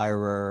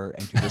Enquirer,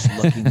 and you're just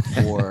looking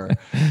for,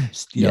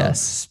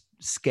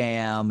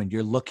 scam, and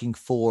you're looking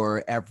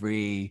for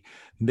every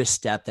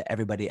misstep that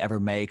everybody ever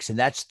makes, and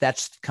that's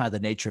kind of the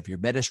nature of your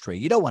ministry.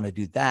 You don't want to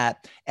do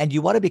that, and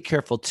you want to be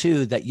careful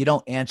too that you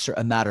don't answer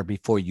a matter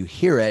before you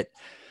hear it.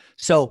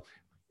 So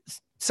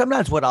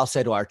sometimes what I'll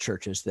say to our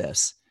church is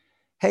this.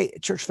 Hey,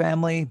 church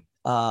family,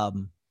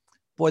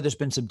 boy, there's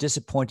been some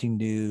disappointing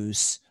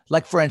news.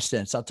 Like, for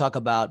instance, I'll talk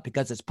about,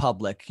 because it's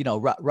public,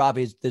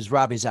 this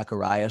Ravi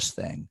Zacharias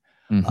thing,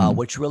 mm-hmm.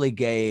 Which really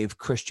gave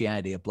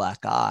Christianity a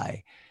black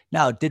eye.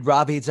 Now, did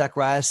Ravi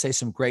Zacharias say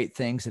some great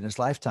things in his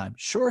lifetime?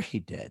 Sure, he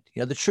did.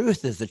 The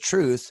truth is the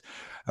truth,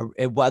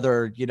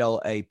 whether,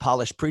 a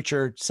polished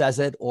preacher says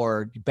it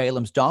or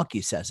Balaam's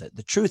donkey says it.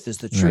 The truth is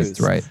the truth.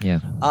 That's right. Yeah.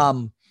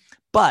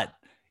 But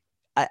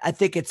I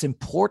think it's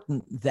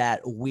important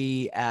that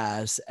we,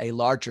 as a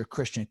larger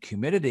Christian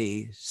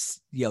community,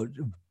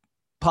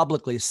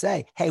 publicly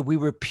say, hey, we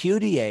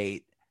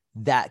repudiate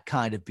that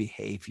kind of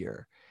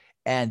behavior.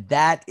 And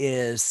that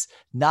is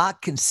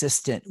not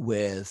consistent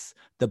with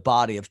the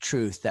body of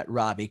truth that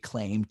Ravi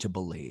claimed to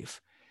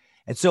believe.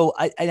 And so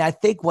I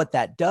think what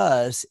that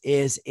does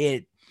is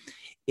it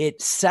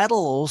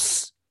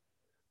settles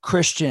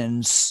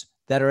Christians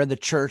that are in the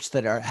church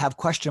that have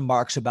question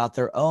marks about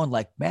their own,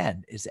 like,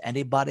 man, is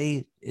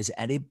anybody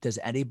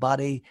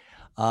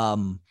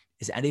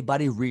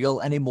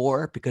real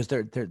anymore? Because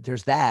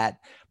there's that.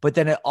 But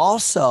then it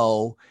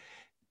also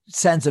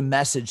sends a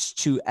message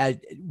to,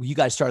 you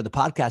guys started the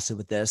podcast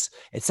with this,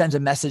 it sends a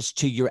message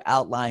to your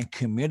outlying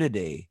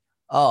community.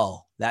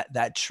 Oh,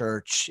 that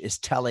church is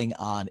telling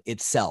on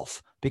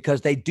itself,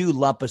 because they do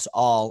lump us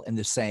all in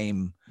the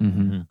same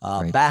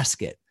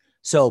basket.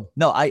 So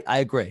no, I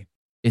agree.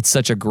 It's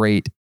such a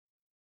great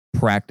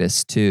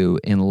practice too,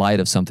 in light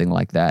of something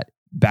like that.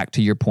 Back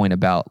to your point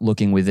about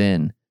looking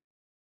within,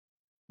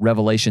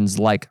 revelations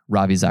like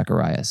Ravi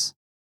Zacharias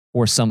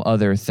or some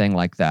other thing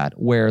like that,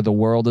 where the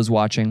world is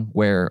watching,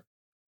 where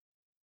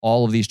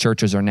all of these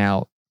churches are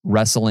now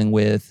wrestling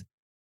with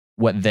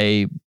what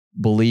they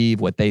believe,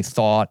 what they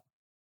thought,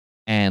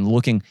 and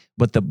looking,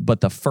 but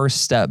the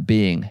first step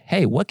being,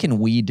 hey, what can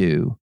we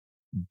do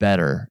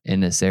better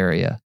in this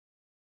area?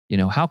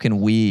 How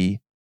can we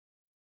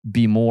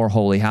be more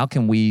holy? How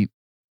can we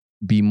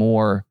be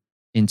more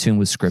in tune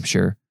with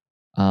Scripture?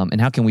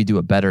 And how can we do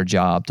a better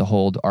job to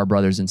hold our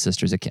brothers and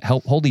sisters,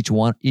 help hold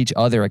each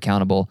other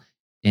accountable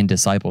in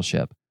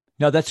discipleship?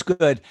 No, that's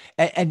good.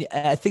 And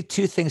I think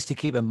two things to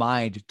keep in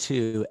mind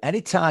too.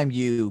 Anytime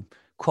you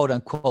quote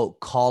unquote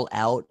call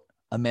out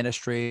a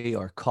ministry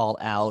or call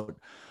out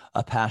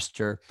a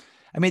pastor,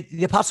 I mean,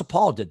 the Apostle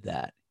Paul did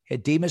that. Hey,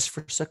 Demas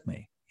forsook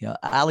me.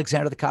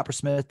 Alexander the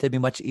coppersmith did me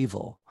much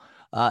evil.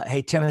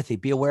 Hey, Timothy,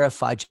 be aware of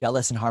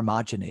Phygellus and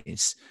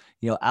Hermogenes,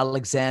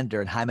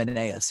 Alexander and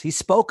Hymenaeus. He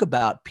spoke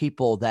about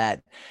people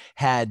that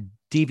had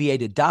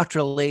deviated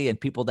doctrinally and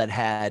people that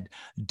had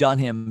done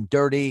him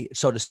dirty,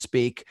 so to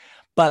speak.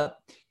 But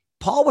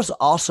Paul was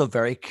also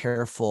very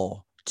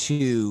careful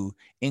to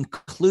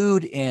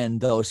include in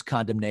those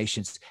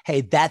condemnations,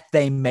 hey, that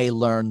they may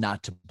learn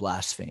not to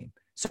blaspheme.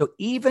 So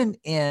even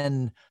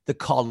in the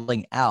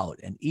calling out,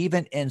 and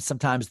even in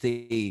sometimes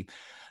the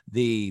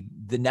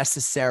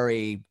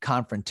necessary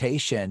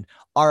confrontation,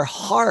 our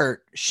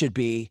heart should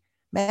be,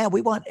 man,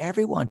 we want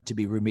everyone to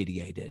be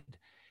remediated.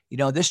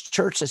 This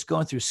church that's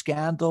going through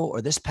scandal,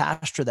 or this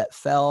pastor that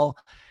fell,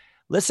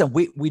 listen,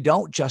 we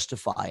don't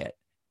justify it.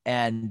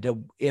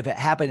 And if it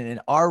happened in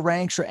our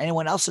ranks or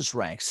anyone else's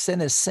ranks, sin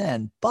is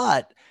sin.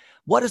 But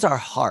what is our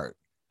heart?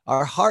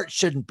 Our heart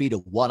shouldn't be to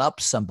one up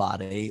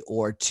somebody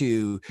or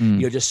to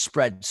just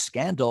spread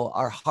scandal.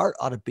 Our heart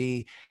ought to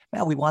be,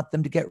 man, we want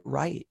them to get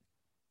right.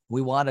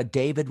 We want a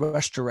David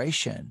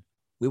restoration.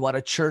 We want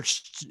a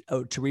church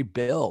to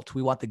rebuild.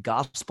 We want the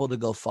gospel to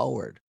go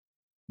forward.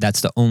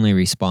 That's the only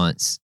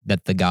response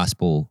that the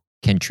gospel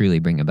can truly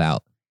bring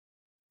about.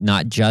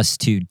 Not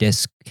just to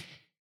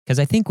because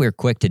I think we're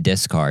quick to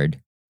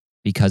discard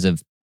because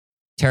of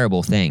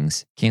terrible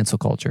things. Cancel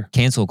culture.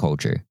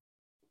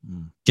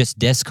 Just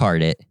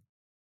discard it.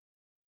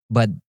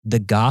 But the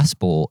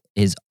gospel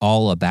is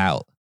all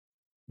about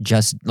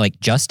just like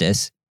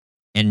justice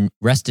and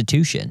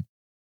restitution.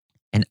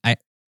 And I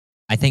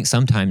think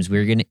sometimes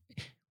we're going to,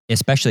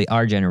 especially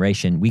our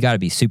generation, we got to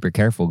be super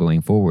careful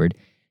going forward,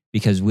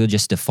 because we'll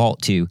just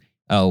default to,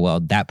 oh, well,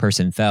 that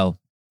person fell,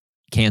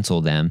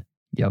 cancel them.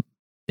 Yep.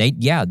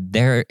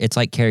 It's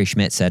like Carrie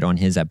Schmidt said on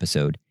his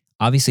episode.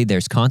 Obviously,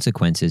 there's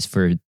consequences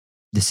for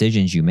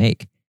decisions you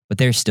make, but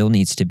there still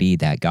needs to be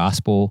that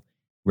gospel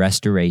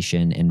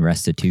restoration and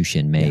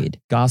restitution made.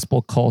 Yeah.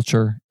 Gospel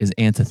culture is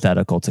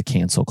antithetical to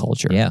cancel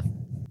culture. Yeah.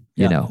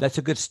 That's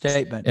a good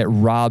statement. It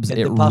robs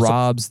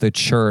the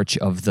church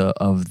of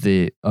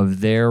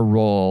their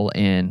role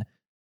in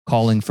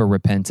calling for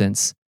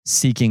repentance,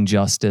 seeking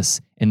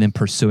justice, and then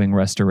pursuing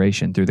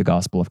restoration through the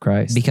gospel of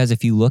Christ. Because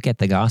if you look at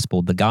the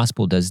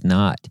gospel does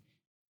not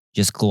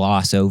just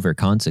gloss over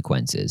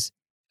consequences.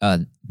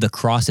 The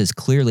cross is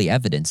clearly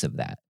evidence of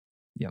that.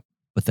 Yep.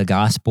 But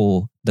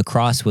the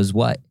cross was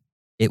what?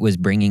 It was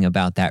bringing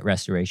about that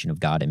restoration of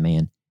God and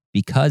man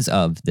because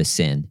of the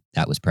sin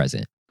that was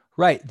present.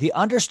 Right. The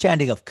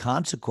understanding of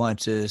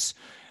consequences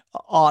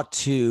ought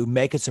to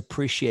make us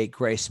appreciate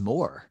grace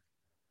more.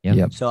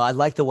 Yep. So I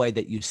like the way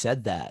that you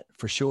said that,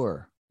 for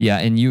sure. Yeah,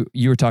 and you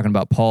were talking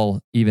about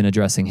Paul even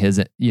addressing his,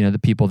 the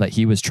people that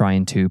he was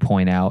trying to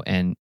point out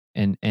and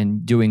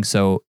doing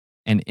so.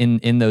 And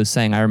in those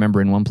saying, I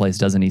remember in one place,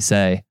 doesn't he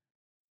say,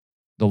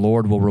 the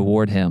Lord will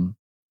reward him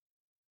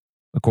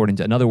according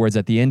to, in other words,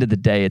 at the end of the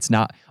day, it's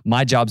not,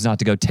 my job's not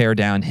to go tear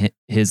down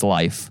his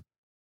life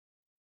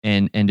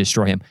and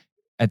destroy him.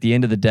 At the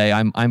end of the day,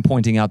 I'm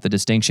pointing out the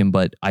distinction,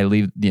 but I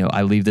leave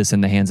this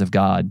in the hands of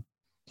God.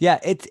 Yeah,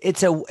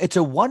 it's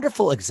a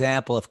wonderful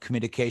example of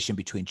communication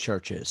between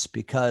churches,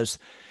 because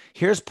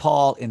here's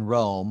Paul in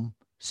Rome,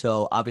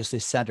 so obviously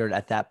centered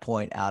at that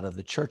point out of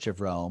the Church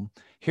of Rome.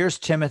 Here's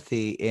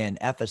Timothy in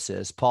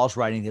Ephesus. Paul's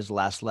writing his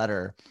last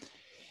letter,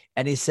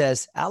 and he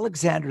says,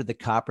 Alexander the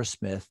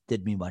coppersmith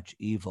did me much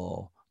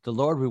evil. The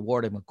Lord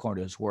reward him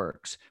according to his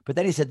works. But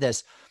then he said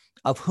this,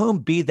 of whom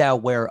be thou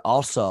aware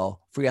also,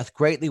 for he hath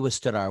greatly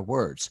withstood our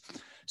words.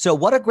 So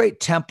what a great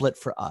template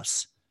for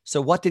us. So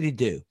what did he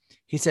do?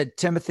 He said,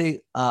 Timothy,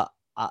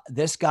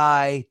 this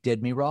guy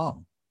did me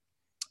wrong,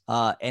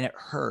 and it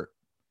hurt.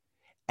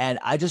 And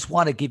I just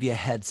want to give you a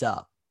heads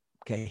up.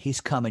 Okay, he's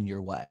coming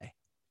your way.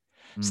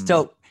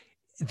 So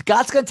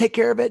God's going to take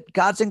care of it.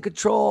 God's in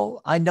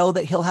control. I know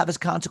that he'll have his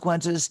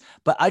consequences,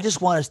 but I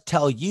just want to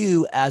tell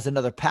you as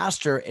another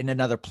pastor in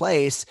another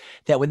place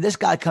that when this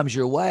guy comes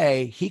your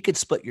way, he could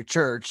split your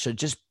church. So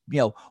just,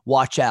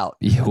 watch out.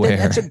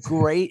 That's a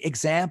great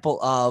example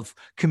of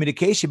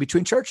communication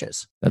between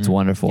churches. That's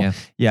wonderful.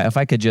 Yeah. If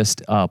I could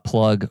just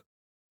plug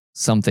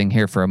something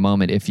here for a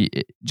moment,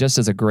 just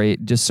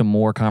some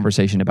more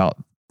conversation about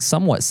a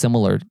somewhat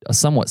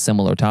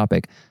similar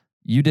topic.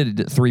 You did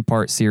a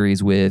 3-part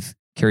series with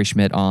Carrie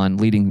Schmidt on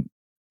leading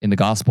in the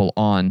gospel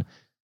on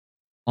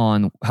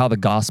how the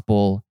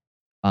gospel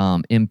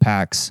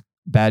impacts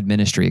bad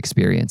ministry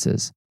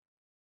experiences.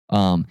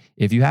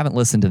 If you haven't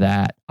listened to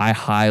that, I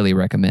highly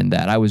recommend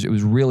that. It was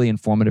really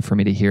informative for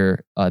me to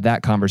hear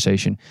that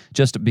conversation,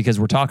 just because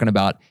we're talking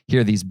about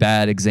here these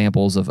bad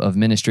examples of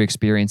ministry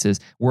experiences.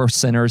 We're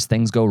sinners,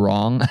 things go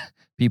wrong.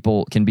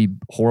 People can be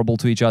horrible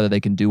to each other. They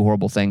can do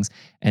horrible things.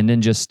 And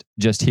then just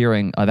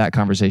hearing that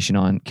conversation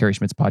on Carrie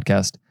Schmidt's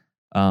podcast,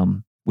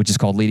 which is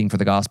called Leading for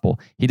the Gospel.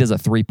 He does a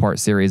 3-part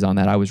series on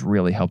that. I was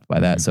really helped by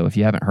that. So if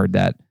you haven't heard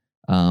that,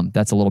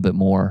 that's a little bit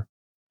more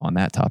on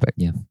that topic.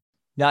 Yeah.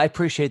 Yeah, I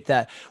appreciate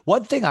that.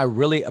 One thing I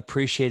really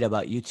appreciate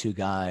about you two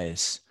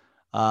guys,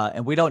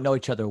 and we don't know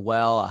each other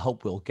well. I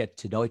hope we'll get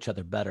to know each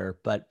other better.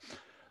 But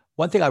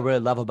one thing I really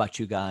love about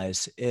you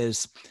guys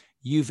is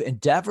you've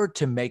endeavored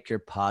to make your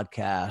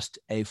podcast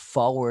a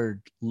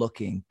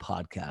forward-looking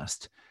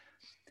podcast.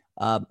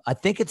 I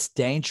think it's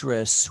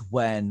dangerous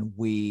when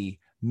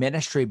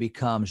ministry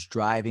becomes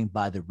driving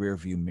by the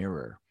rearview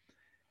mirror,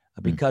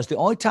 because the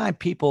only time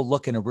people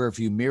look in a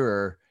rearview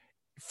mirror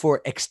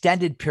for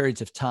extended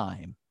periods of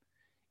time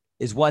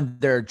is when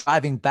they're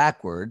driving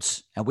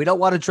backwards, and we don't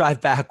want to drive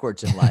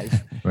backwards in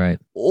life. Right.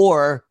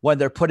 Or when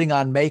they're putting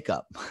on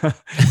makeup.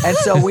 And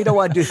so we don't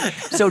want to do.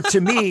 So to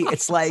me,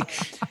 it's like,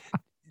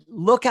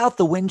 look out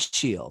the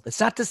windshield. It's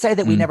not to say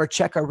that we never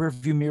check our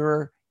rearview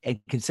mirror and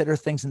consider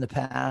things in the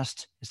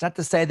past. It's not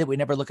to say that we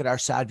never look at our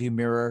side view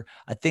mirror.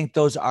 I think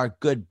those are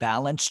good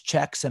balance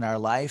checks in our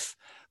life,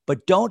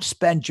 but don't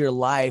spend your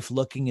life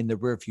looking in the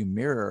rearview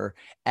mirror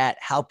at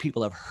how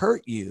people have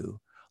hurt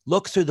you.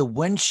 Look through the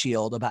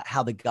windshield about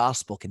how the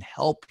gospel can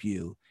help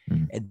you.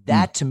 And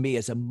that to me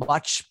is a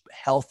much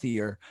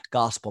healthier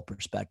gospel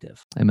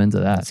perspective. Amen to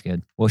that. That's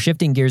good. Well,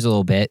 shifting gears a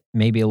little bit,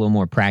 maybe a little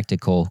more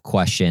practical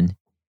question.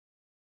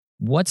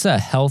 What's a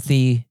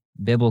healthy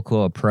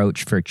biblical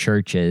approach for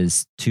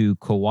churches to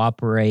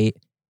cooperate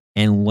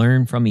and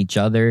learn from each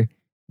other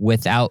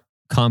without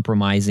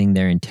compromising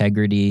their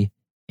integrity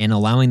and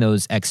allowing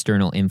those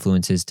external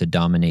influences to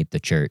dominate the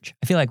church?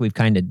 I feel like we've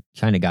kind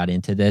of got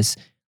into this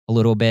a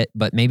little bit,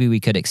 but maybe we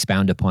could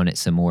expound upon it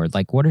some more.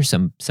 Like, what are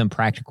some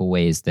practical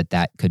ways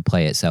that could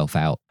play itself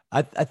out?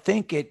 I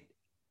think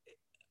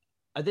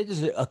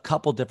there's a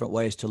couple different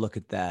ways to look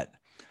at that.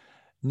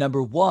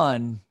 Number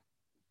one,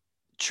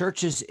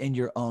 churches in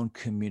your own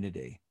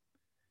community.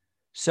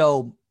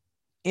 So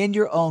in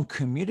your own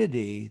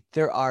community,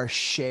 there are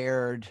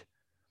shared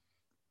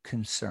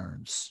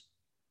concerns.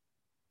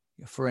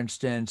 For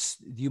instance,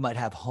 you might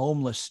have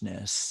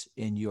homelessness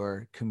in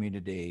your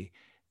community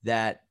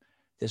that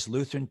this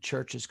Lutheran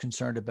church is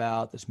concerned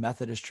about, this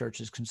Methodist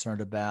church is concerned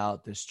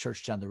about, this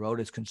church down the road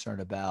is concerned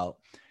about.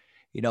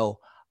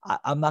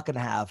 I'm not going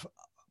to have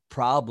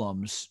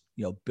problems,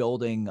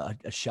 building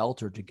a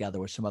shelter together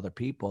with some other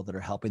people that are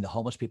helping the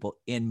homeless people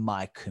in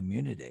my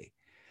community.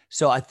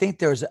 So I think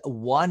there's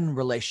one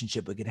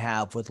relationship we could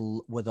have with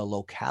a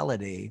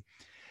locality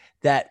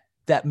that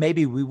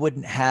maybe we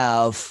wouldn't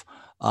have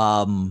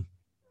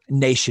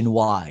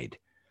nationwide.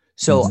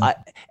 So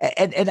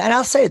and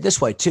I'll say it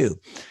this way too.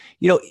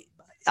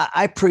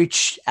 I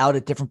preach out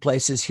at different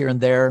places here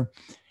and there,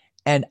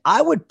 and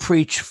I would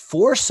preach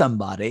for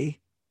somebody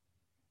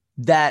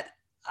that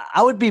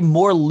I would be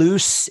more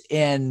loose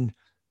in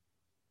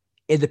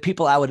the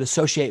people I would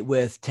associate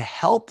with to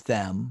help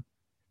them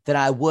than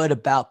I would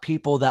about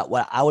people that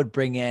what I would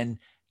bring in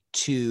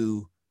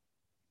to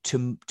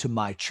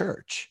my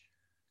church.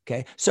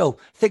 Okay. So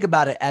think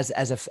about it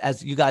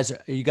as you guys, are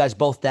you guys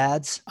both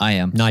dads? I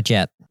am. Not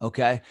yet.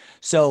 Okay.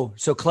 So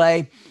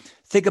Clay,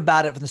 think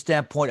about it from the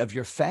standpoint of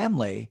your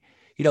family.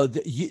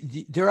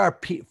 There are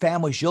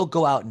families you'll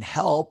go out and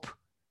help.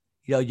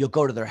 You'll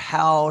go to their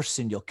house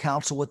and you'll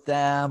counsel with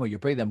them, or you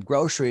bring them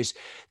groceries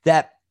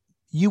that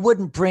you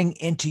wouldn't bring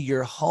into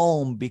your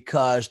home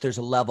because there's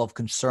a level of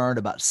concern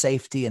about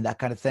safety and that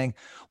kind of thing.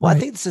 Well, right. I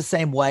think it's the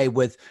same way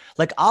with,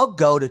 like, I'll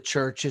go to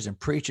churches and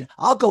preach, and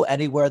I'll go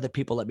anywhere that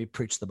people let me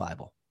preach the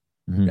Bible.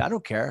 Mm-hmm. I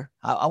don't care.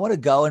 I want to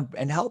go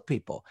and help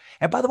people.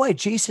 And by the way,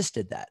 Jesus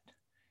did that.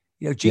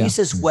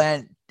 Jesus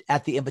went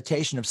at the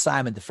invitation of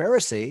Simon the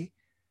Pharisee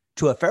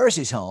to a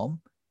Pharisee's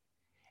home.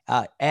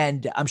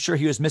 And I'm sure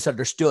he was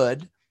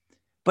misunderstood,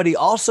 but he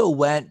also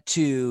went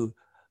to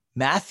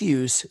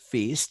Matthew's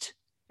feast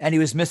and he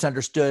was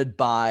misunderstood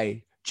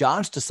by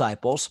John's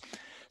disciples.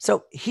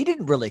 So he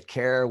didn't really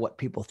care what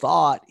people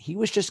thought. He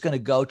was just going to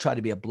go try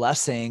to be a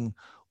blessing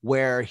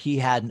where he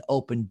had an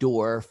open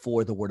door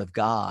for the word of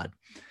God.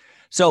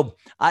 So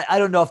I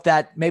don't know if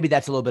maybe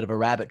that's a little bit of a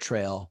rabbit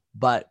trail,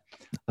 but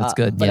that's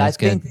good. But I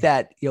think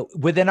that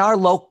within our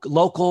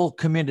local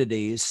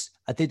communities,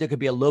 I think there could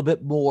be a little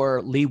bit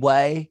more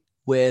leeway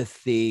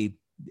with the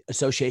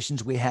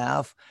associations we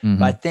have. Mm-hmm.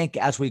 But I think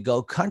as we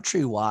go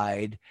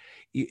countrywide,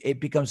 it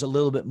becomes a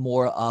little bit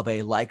more of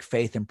a like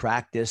faith and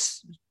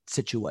practice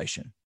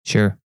situation.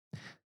 Sure. A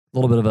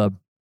little bit of a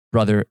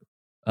brother,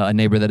 a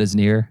neighbor that is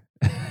near,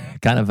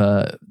 kind of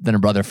than a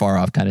brother far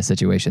off kind of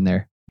situation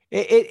there.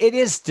 It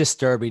is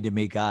disturbing to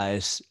me,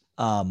 guys,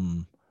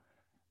 how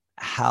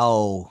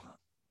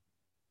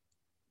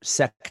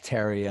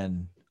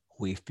sectarian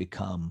we've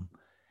become.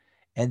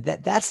 And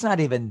that's not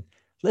even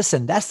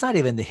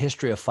the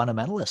history of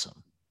fundamentalism,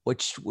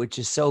 which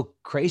is so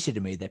crazy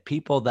to me, that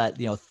people that,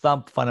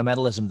 thump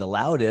fundamentalism the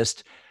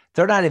loudest,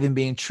 they're not even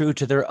being true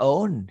to their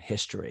own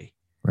history.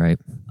 Right.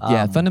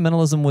 Yeah.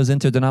 Fundamentalism was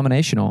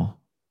interdenominational.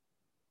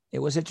 It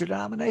was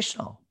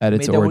interdenominational. At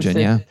its origin.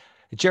 Yeah.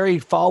 Jerry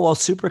Falwell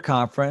Super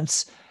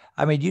Conference.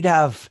 I mean, you'd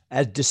have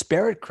a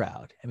disparate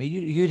crowd. I mean,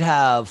 you'd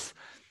have,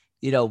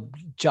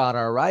 John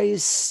R.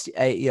 Rice,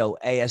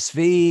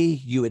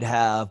 ASV, you would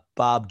have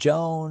Bob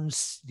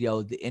Jones, the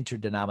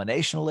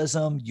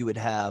interdenominationalism, you would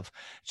have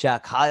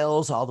Jack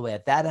Hyles all the way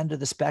at that end of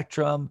the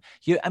spectrum.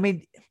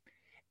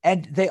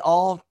 And they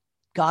all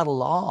got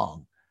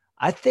along.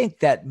 I think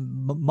that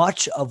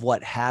much of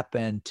what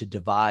happened to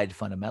divide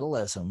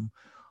fundamentalism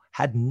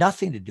had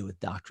nothing to do with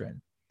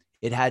doctrine.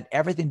 It had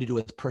everything to do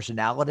with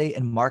personality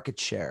and market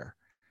share.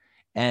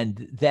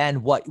 And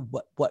then what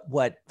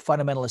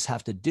fundamentalists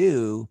have to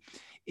do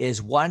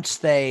is once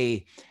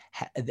they're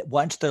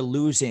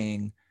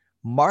losing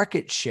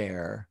market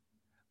share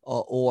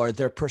or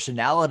their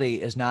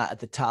personality is not at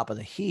the top of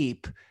the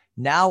heap,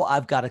 now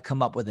I've got to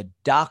come up with a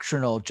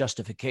doctrinal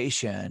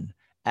justification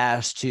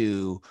as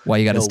to why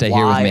you got to stay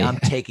here with me. I'm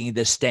taking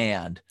this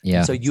stand. Yeah.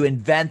 And so you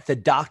invent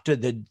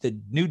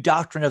the new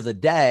doctrine of the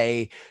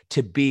day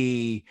to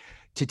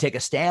take a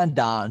stand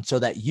on, so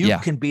that you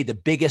can be the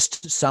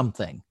biggest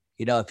something.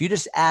 If you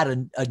just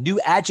add a new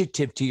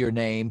adjective to your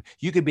name,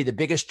 you could be the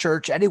biggest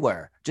church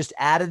anywhere. Just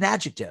add an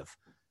adjective.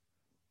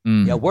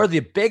 We're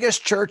the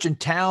biggest church in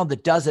town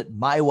that does it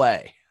my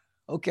way.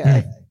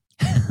 Okay.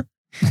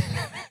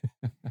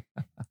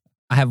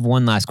 I have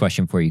one last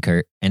question for you,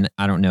 Kurt, and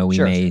I don't know,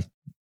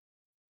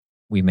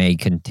 we may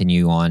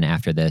continue on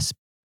after this,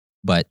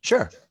 but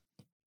sure.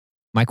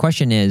 My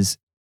question is,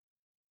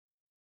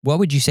 what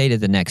would you say to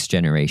the next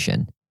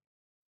generation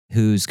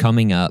who's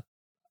coming up?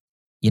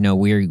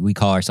 We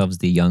call ourselves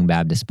the Young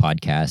Baptist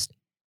Podcast.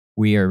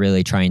 We are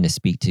really trying to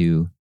speak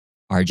to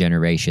our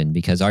generation,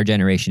 because our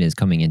generation is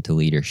coming into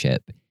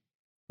leadership.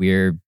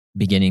 We're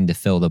beginning to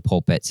fill the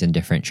pulpits in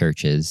different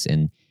churches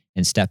and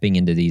stepping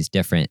into these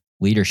different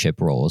leadership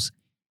roles.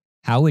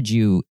 How would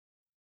you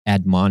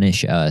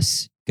admonish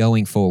us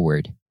going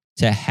forward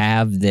to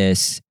have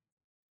this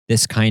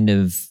kind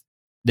of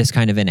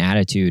an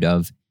attitude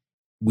of,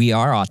 we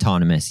are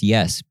autonomous,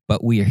 yes,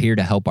 but we are here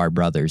to help our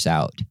brothers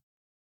out?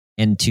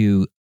 And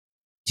to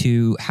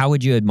how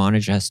would you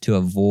admonish us to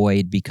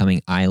avoid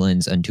becoming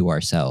islands unto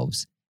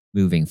ourselves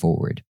moving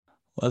forward?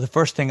 Well, the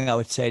first thing I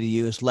would say to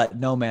you is, let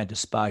no man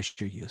despise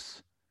your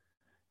youth.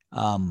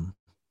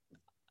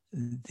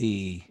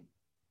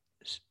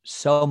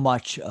 So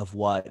much of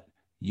what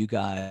you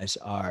guys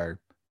are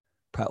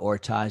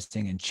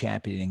prioritizing and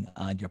championing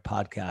on your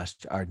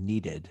podcast are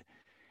needed.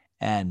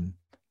 And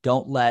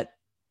don't let,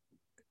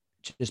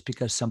 just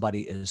because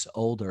somebody is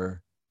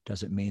older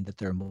doesn't mean that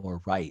they're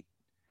more right.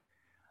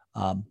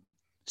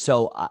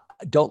 So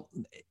don't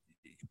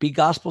be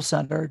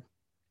gospel-centered,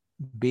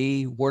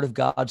 be Word of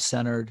God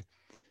centered,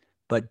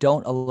 but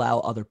don't allow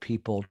other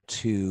people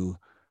to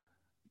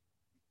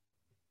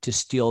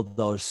steal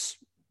those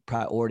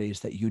priorities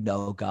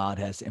that God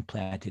has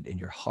implanted in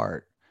your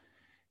heart.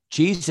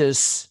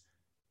 Jesus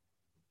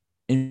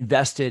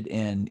invested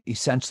in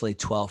essentially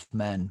 12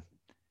 men.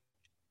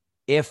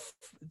 If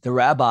the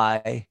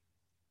rabbi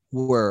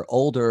were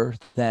older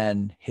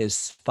than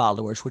his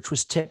followers, which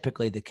was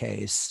typically the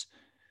case,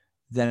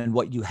 then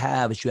what you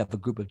have is a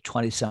group of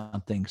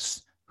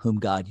 20-somethings whom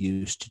God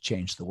used to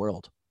change the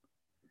world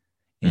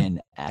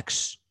in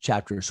Acts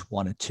chapters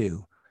 1 and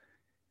 2.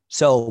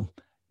 So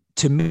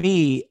to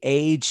me,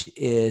 age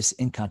is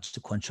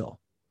inconsequential.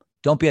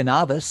 Don't be a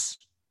novice.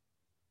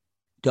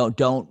 Don't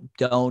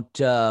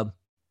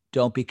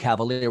be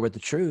cavalier with the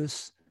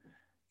truth.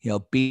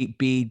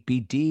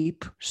 Be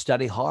deep,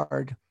 study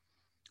hard,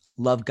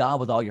 love God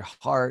with all your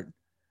heart,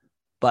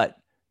 but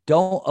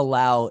don't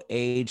allow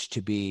age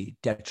to be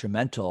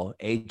detrimental.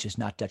 Age is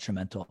not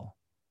detrimental.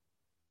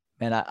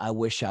 Man, I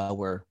wish I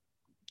were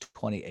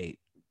 28.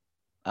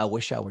 I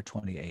wish I were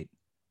 28.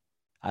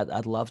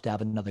 I'd love to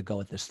have another go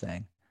at this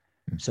thing.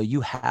 So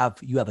you have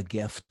a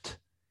gift.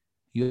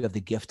 You have the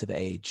gift of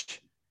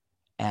age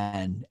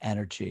and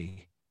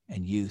energy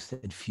and youth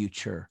and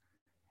future.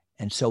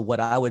 And so what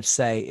I would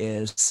say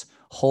is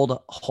hold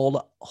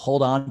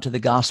on to the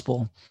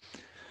gospel,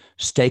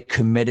 stay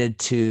committed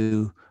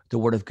to the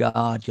Word of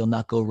God. You'll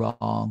not go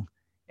wrong.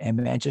 And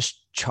man,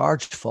 just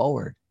charge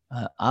forward.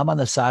 I'm on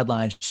the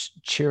sidelines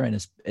cheering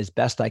as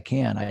best I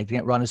can. I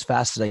can't run as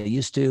fast as I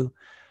used to,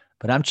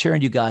 but I'm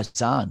cheering you guys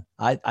on.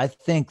 I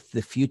think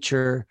the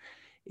future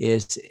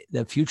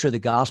of the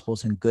gospel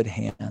is in good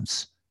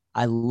hands.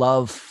 I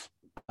love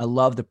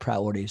the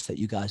priorities that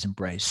you guys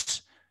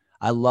embrace.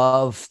 I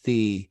love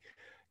the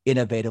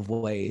innovative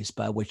ways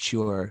by which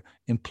you're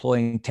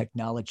employing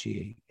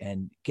technology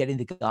and getting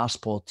the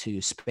gospel to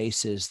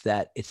spaces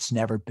that it's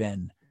never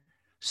been.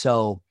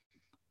 So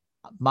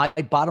my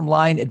bottom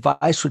line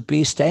advice would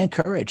be stay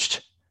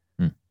encouraged.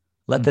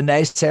 Let the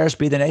naysayers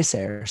be the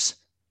naysayers.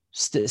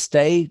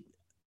 Stay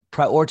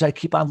prioritize,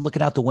 keep on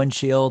looking out the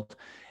windshield,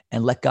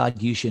 and let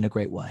God use you in a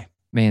great way.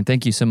 Man,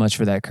 thank you so much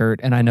for that, Kurt.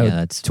 And I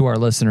know to our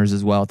listeners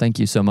as well, thank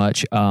you so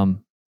much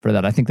for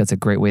that. I think that's a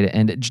great way to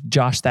end it.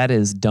 Josh, that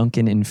is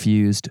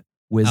Duncan-infused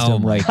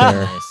wisdom right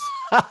there.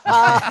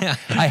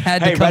 I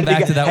had to come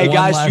back to that one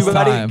guys, last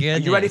time. Are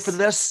you ready for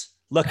this?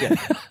 Look it.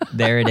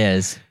 There it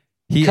is.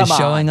 He is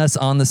showing us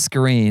on the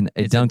screen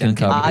a Duncan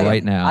cup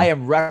right now. I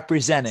am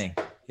representing.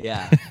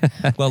 Yeah.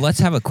 Well, let's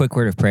have a quick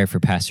word of prayer for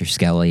Pastor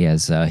Skelly,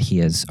 as he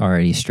has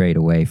already strayed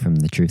away from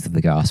the truth of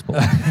the gospel.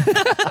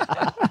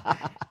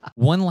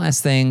 One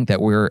last thing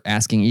that we're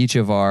asking each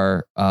of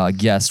our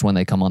guests when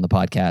they come on the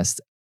podcast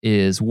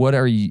is,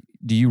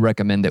 do you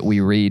recommend that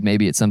we read?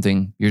 Maybe it's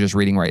something you're just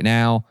reading right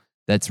now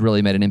that's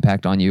really made an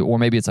impact on you, or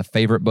maybe it's a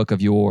favorite book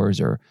of yours,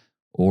 or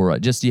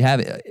just you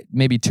have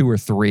maybe 2 or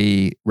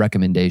 3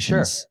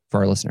 recommendations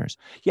for our listeners.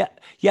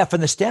 Yeah.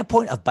 From the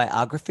standpoint of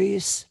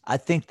biographies, I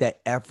think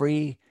that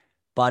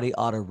everybody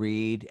ought to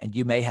read, and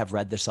you may have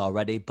read this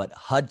already, but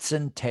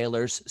Hudson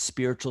Taylor's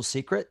Spiritual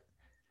Secret.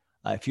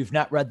 If you've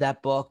not read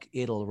that book,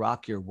 it'll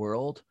rock your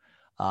world.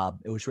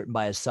 It was written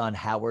by his son,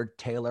 Howard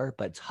Taylor,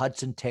 but it's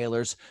Hudson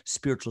Taylor's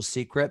Spiritual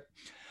Secret.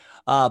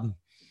 When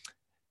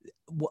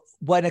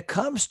it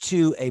comes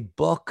to a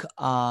book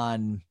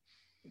on,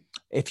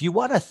 if you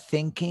want a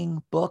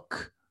thinking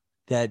book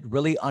that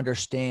really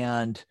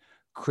understand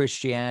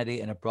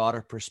Christianity in a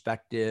broader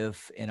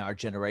perspective in our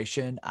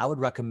generation, I would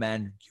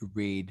recommend you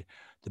read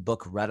the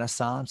book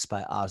Renaissance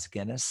by Os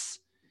Guinness,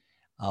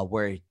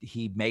 where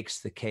he makes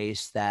the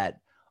case that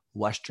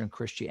Western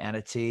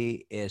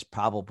Christianity is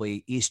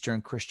probably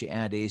Eastern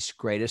Christianity's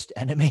greatest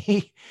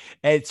enemy.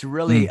 It's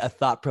really a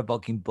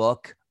thought-provoking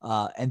book.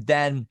 And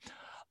then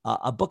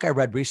a book I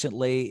read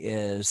recently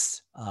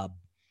is, I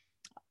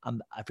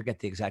forget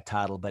the exact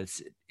title, but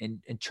it's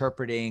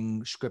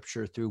Interpreting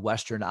Scripture Through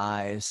Western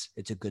Eyes.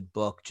 It's a good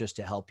book just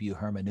to help you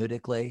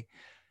hermeneutically.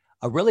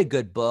 A really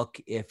good book,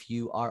 if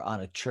you are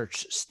on a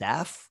church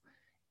staff,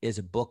 is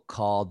a book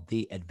called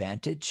The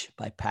Advantage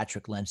by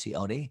Patrick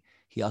Lencioni.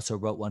 He also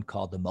wrote one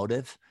called The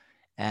Motive.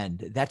 And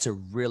that's a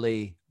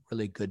really,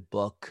 really good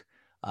book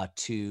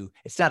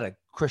it's not a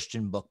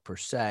Christian book per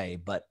se,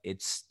 but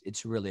it's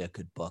really a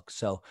good book.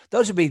 So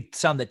those would be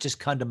some that just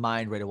come to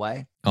mind right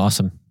away.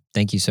 Awesome.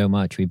 Thank you so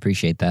much. We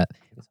appreciate that.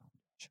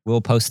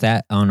 We'll post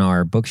that on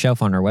our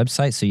bookshelf on our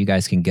website so you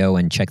guys can go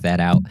and check that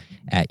out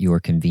at your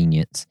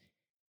convenience.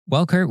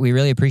 Well, Kurt, we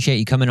really appreciate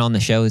you coming on the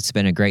show. It's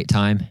been a great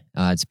time.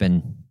 It's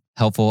been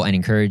helpful and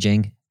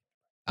encouraging.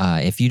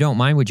 If you don't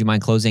mind, would you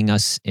mind closing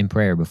us in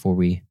prayer before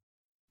we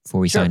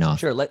sign off?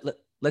 Sure.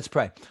 Let's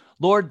pray.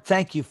 Lord,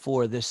 thank you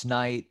for this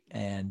night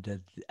and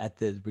at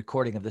the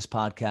recording of this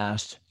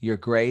podcast, your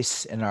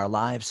grace in our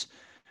lives.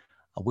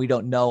 We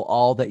don't know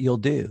all that you'll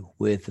do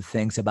with the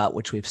things about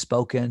which we've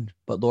spoken,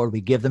 but Lord,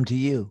 we give them to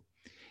you.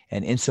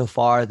 And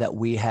insofar that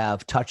we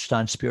have touched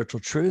on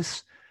spiritual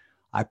truths,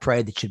 I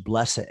pray that you'd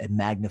bless it and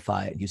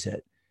magnify it and use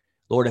it.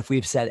 Lord, if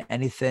we've said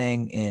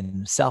anything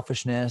in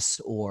selfishness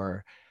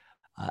or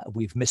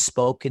we've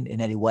misspoken in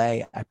any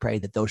way, I pray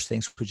that those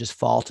things would just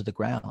fall to the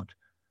ground.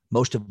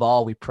 Most of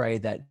all, we pray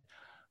that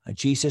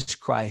Jesus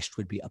Christ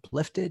would be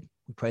uplifted.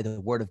 We pray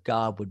the word of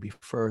God would be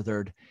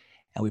furthered.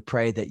 And we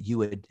pray that you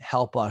would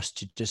help us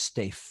to just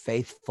stay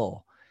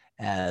faithful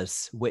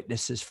as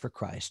witnesses for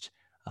Christ.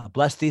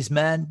 Bless these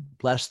men,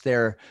 bless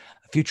their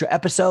future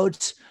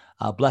episodes,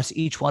 bless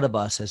each one of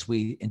us as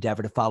we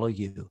endeavor to follow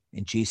you.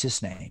 In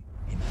Jesus' name,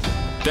 amen.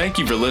 Thank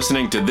you for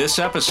listening to this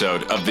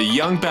episode of the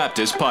Young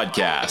Baptist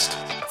Podcast.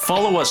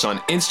 Follow us on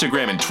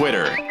Instagram and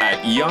Twitter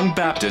at Young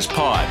Baptist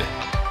Pod.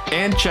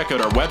 And check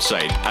out our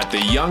website at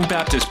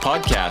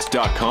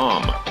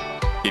theyoungbaptistpodcast.com.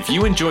 If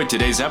you enjoyed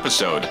today's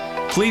episode,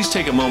 please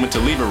take a moment to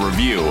leave a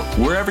review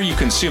wherever you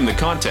consume the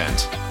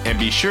content, and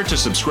be sure to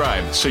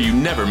subscribe so you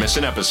never miss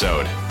an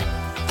episode.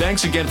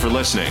 Thanks again for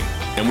listening,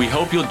 and we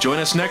hope you'll join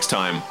us next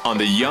time on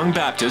the Young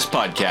Baptist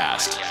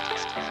Podcast.